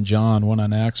Ritterboss's on John. One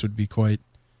on Acts would be quite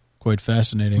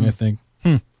fascinating, I think.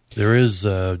 There is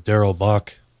Darrell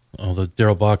Bach. Although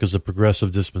Darrell Bach is a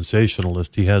progressive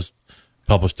dispensationalist, he has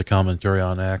published a commentary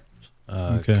on Acts,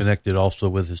 connected also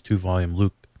with his 2-volume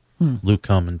Luke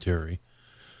commentary.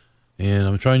 And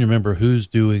I'm trying to remember who's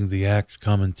doing the Acts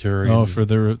commentary. Oh, for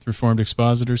the Reformed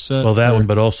Expositor set? Well, that one,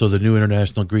 but also the New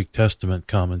International Greek Testament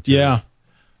commentary. Yeah.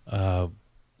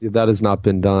 That has not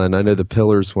been done. I know the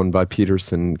Pillars one by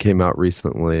Peterson came out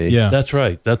recently. Yeah. That's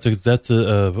right. That's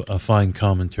a fine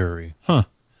commentary. Huh.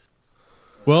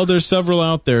 Well, there's several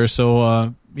out there,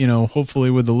 so, hopefully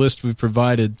with the list we've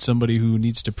provided, somebody who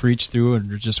needs to preach through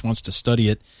it or just wants to study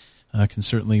it can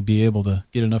certainly be able to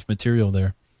get enough material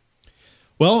there.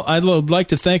 Well, I'd like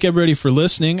to thank everybody for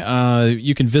listening.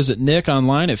 You can visit Nick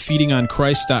online at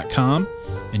feedingonchrist.com,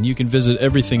 and you can visit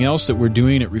everything else that we're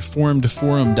doing at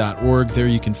reformedforum.org. There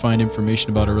you can find information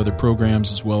about our other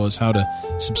programs, as well as how to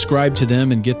subscribe to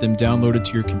them and get them downloaded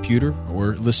to your computer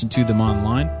or listen to them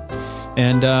online.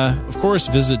 And, of course,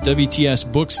 visit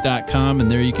WTSbooks.com, and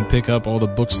there you can pick up all the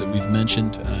books that we've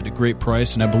mentioned at a great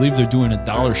price. And I believe they're doing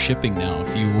 $1 shipping now.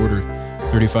 If you order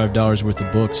 $35 worth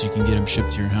of books, you can get them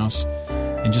shipped to your house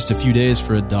in just a few days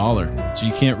for $1. So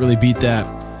you can't really beat that.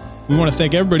 We want to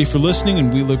thank everybody for listening,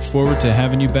 and we look forward to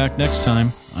having you back next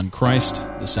time on Christ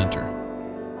the Center.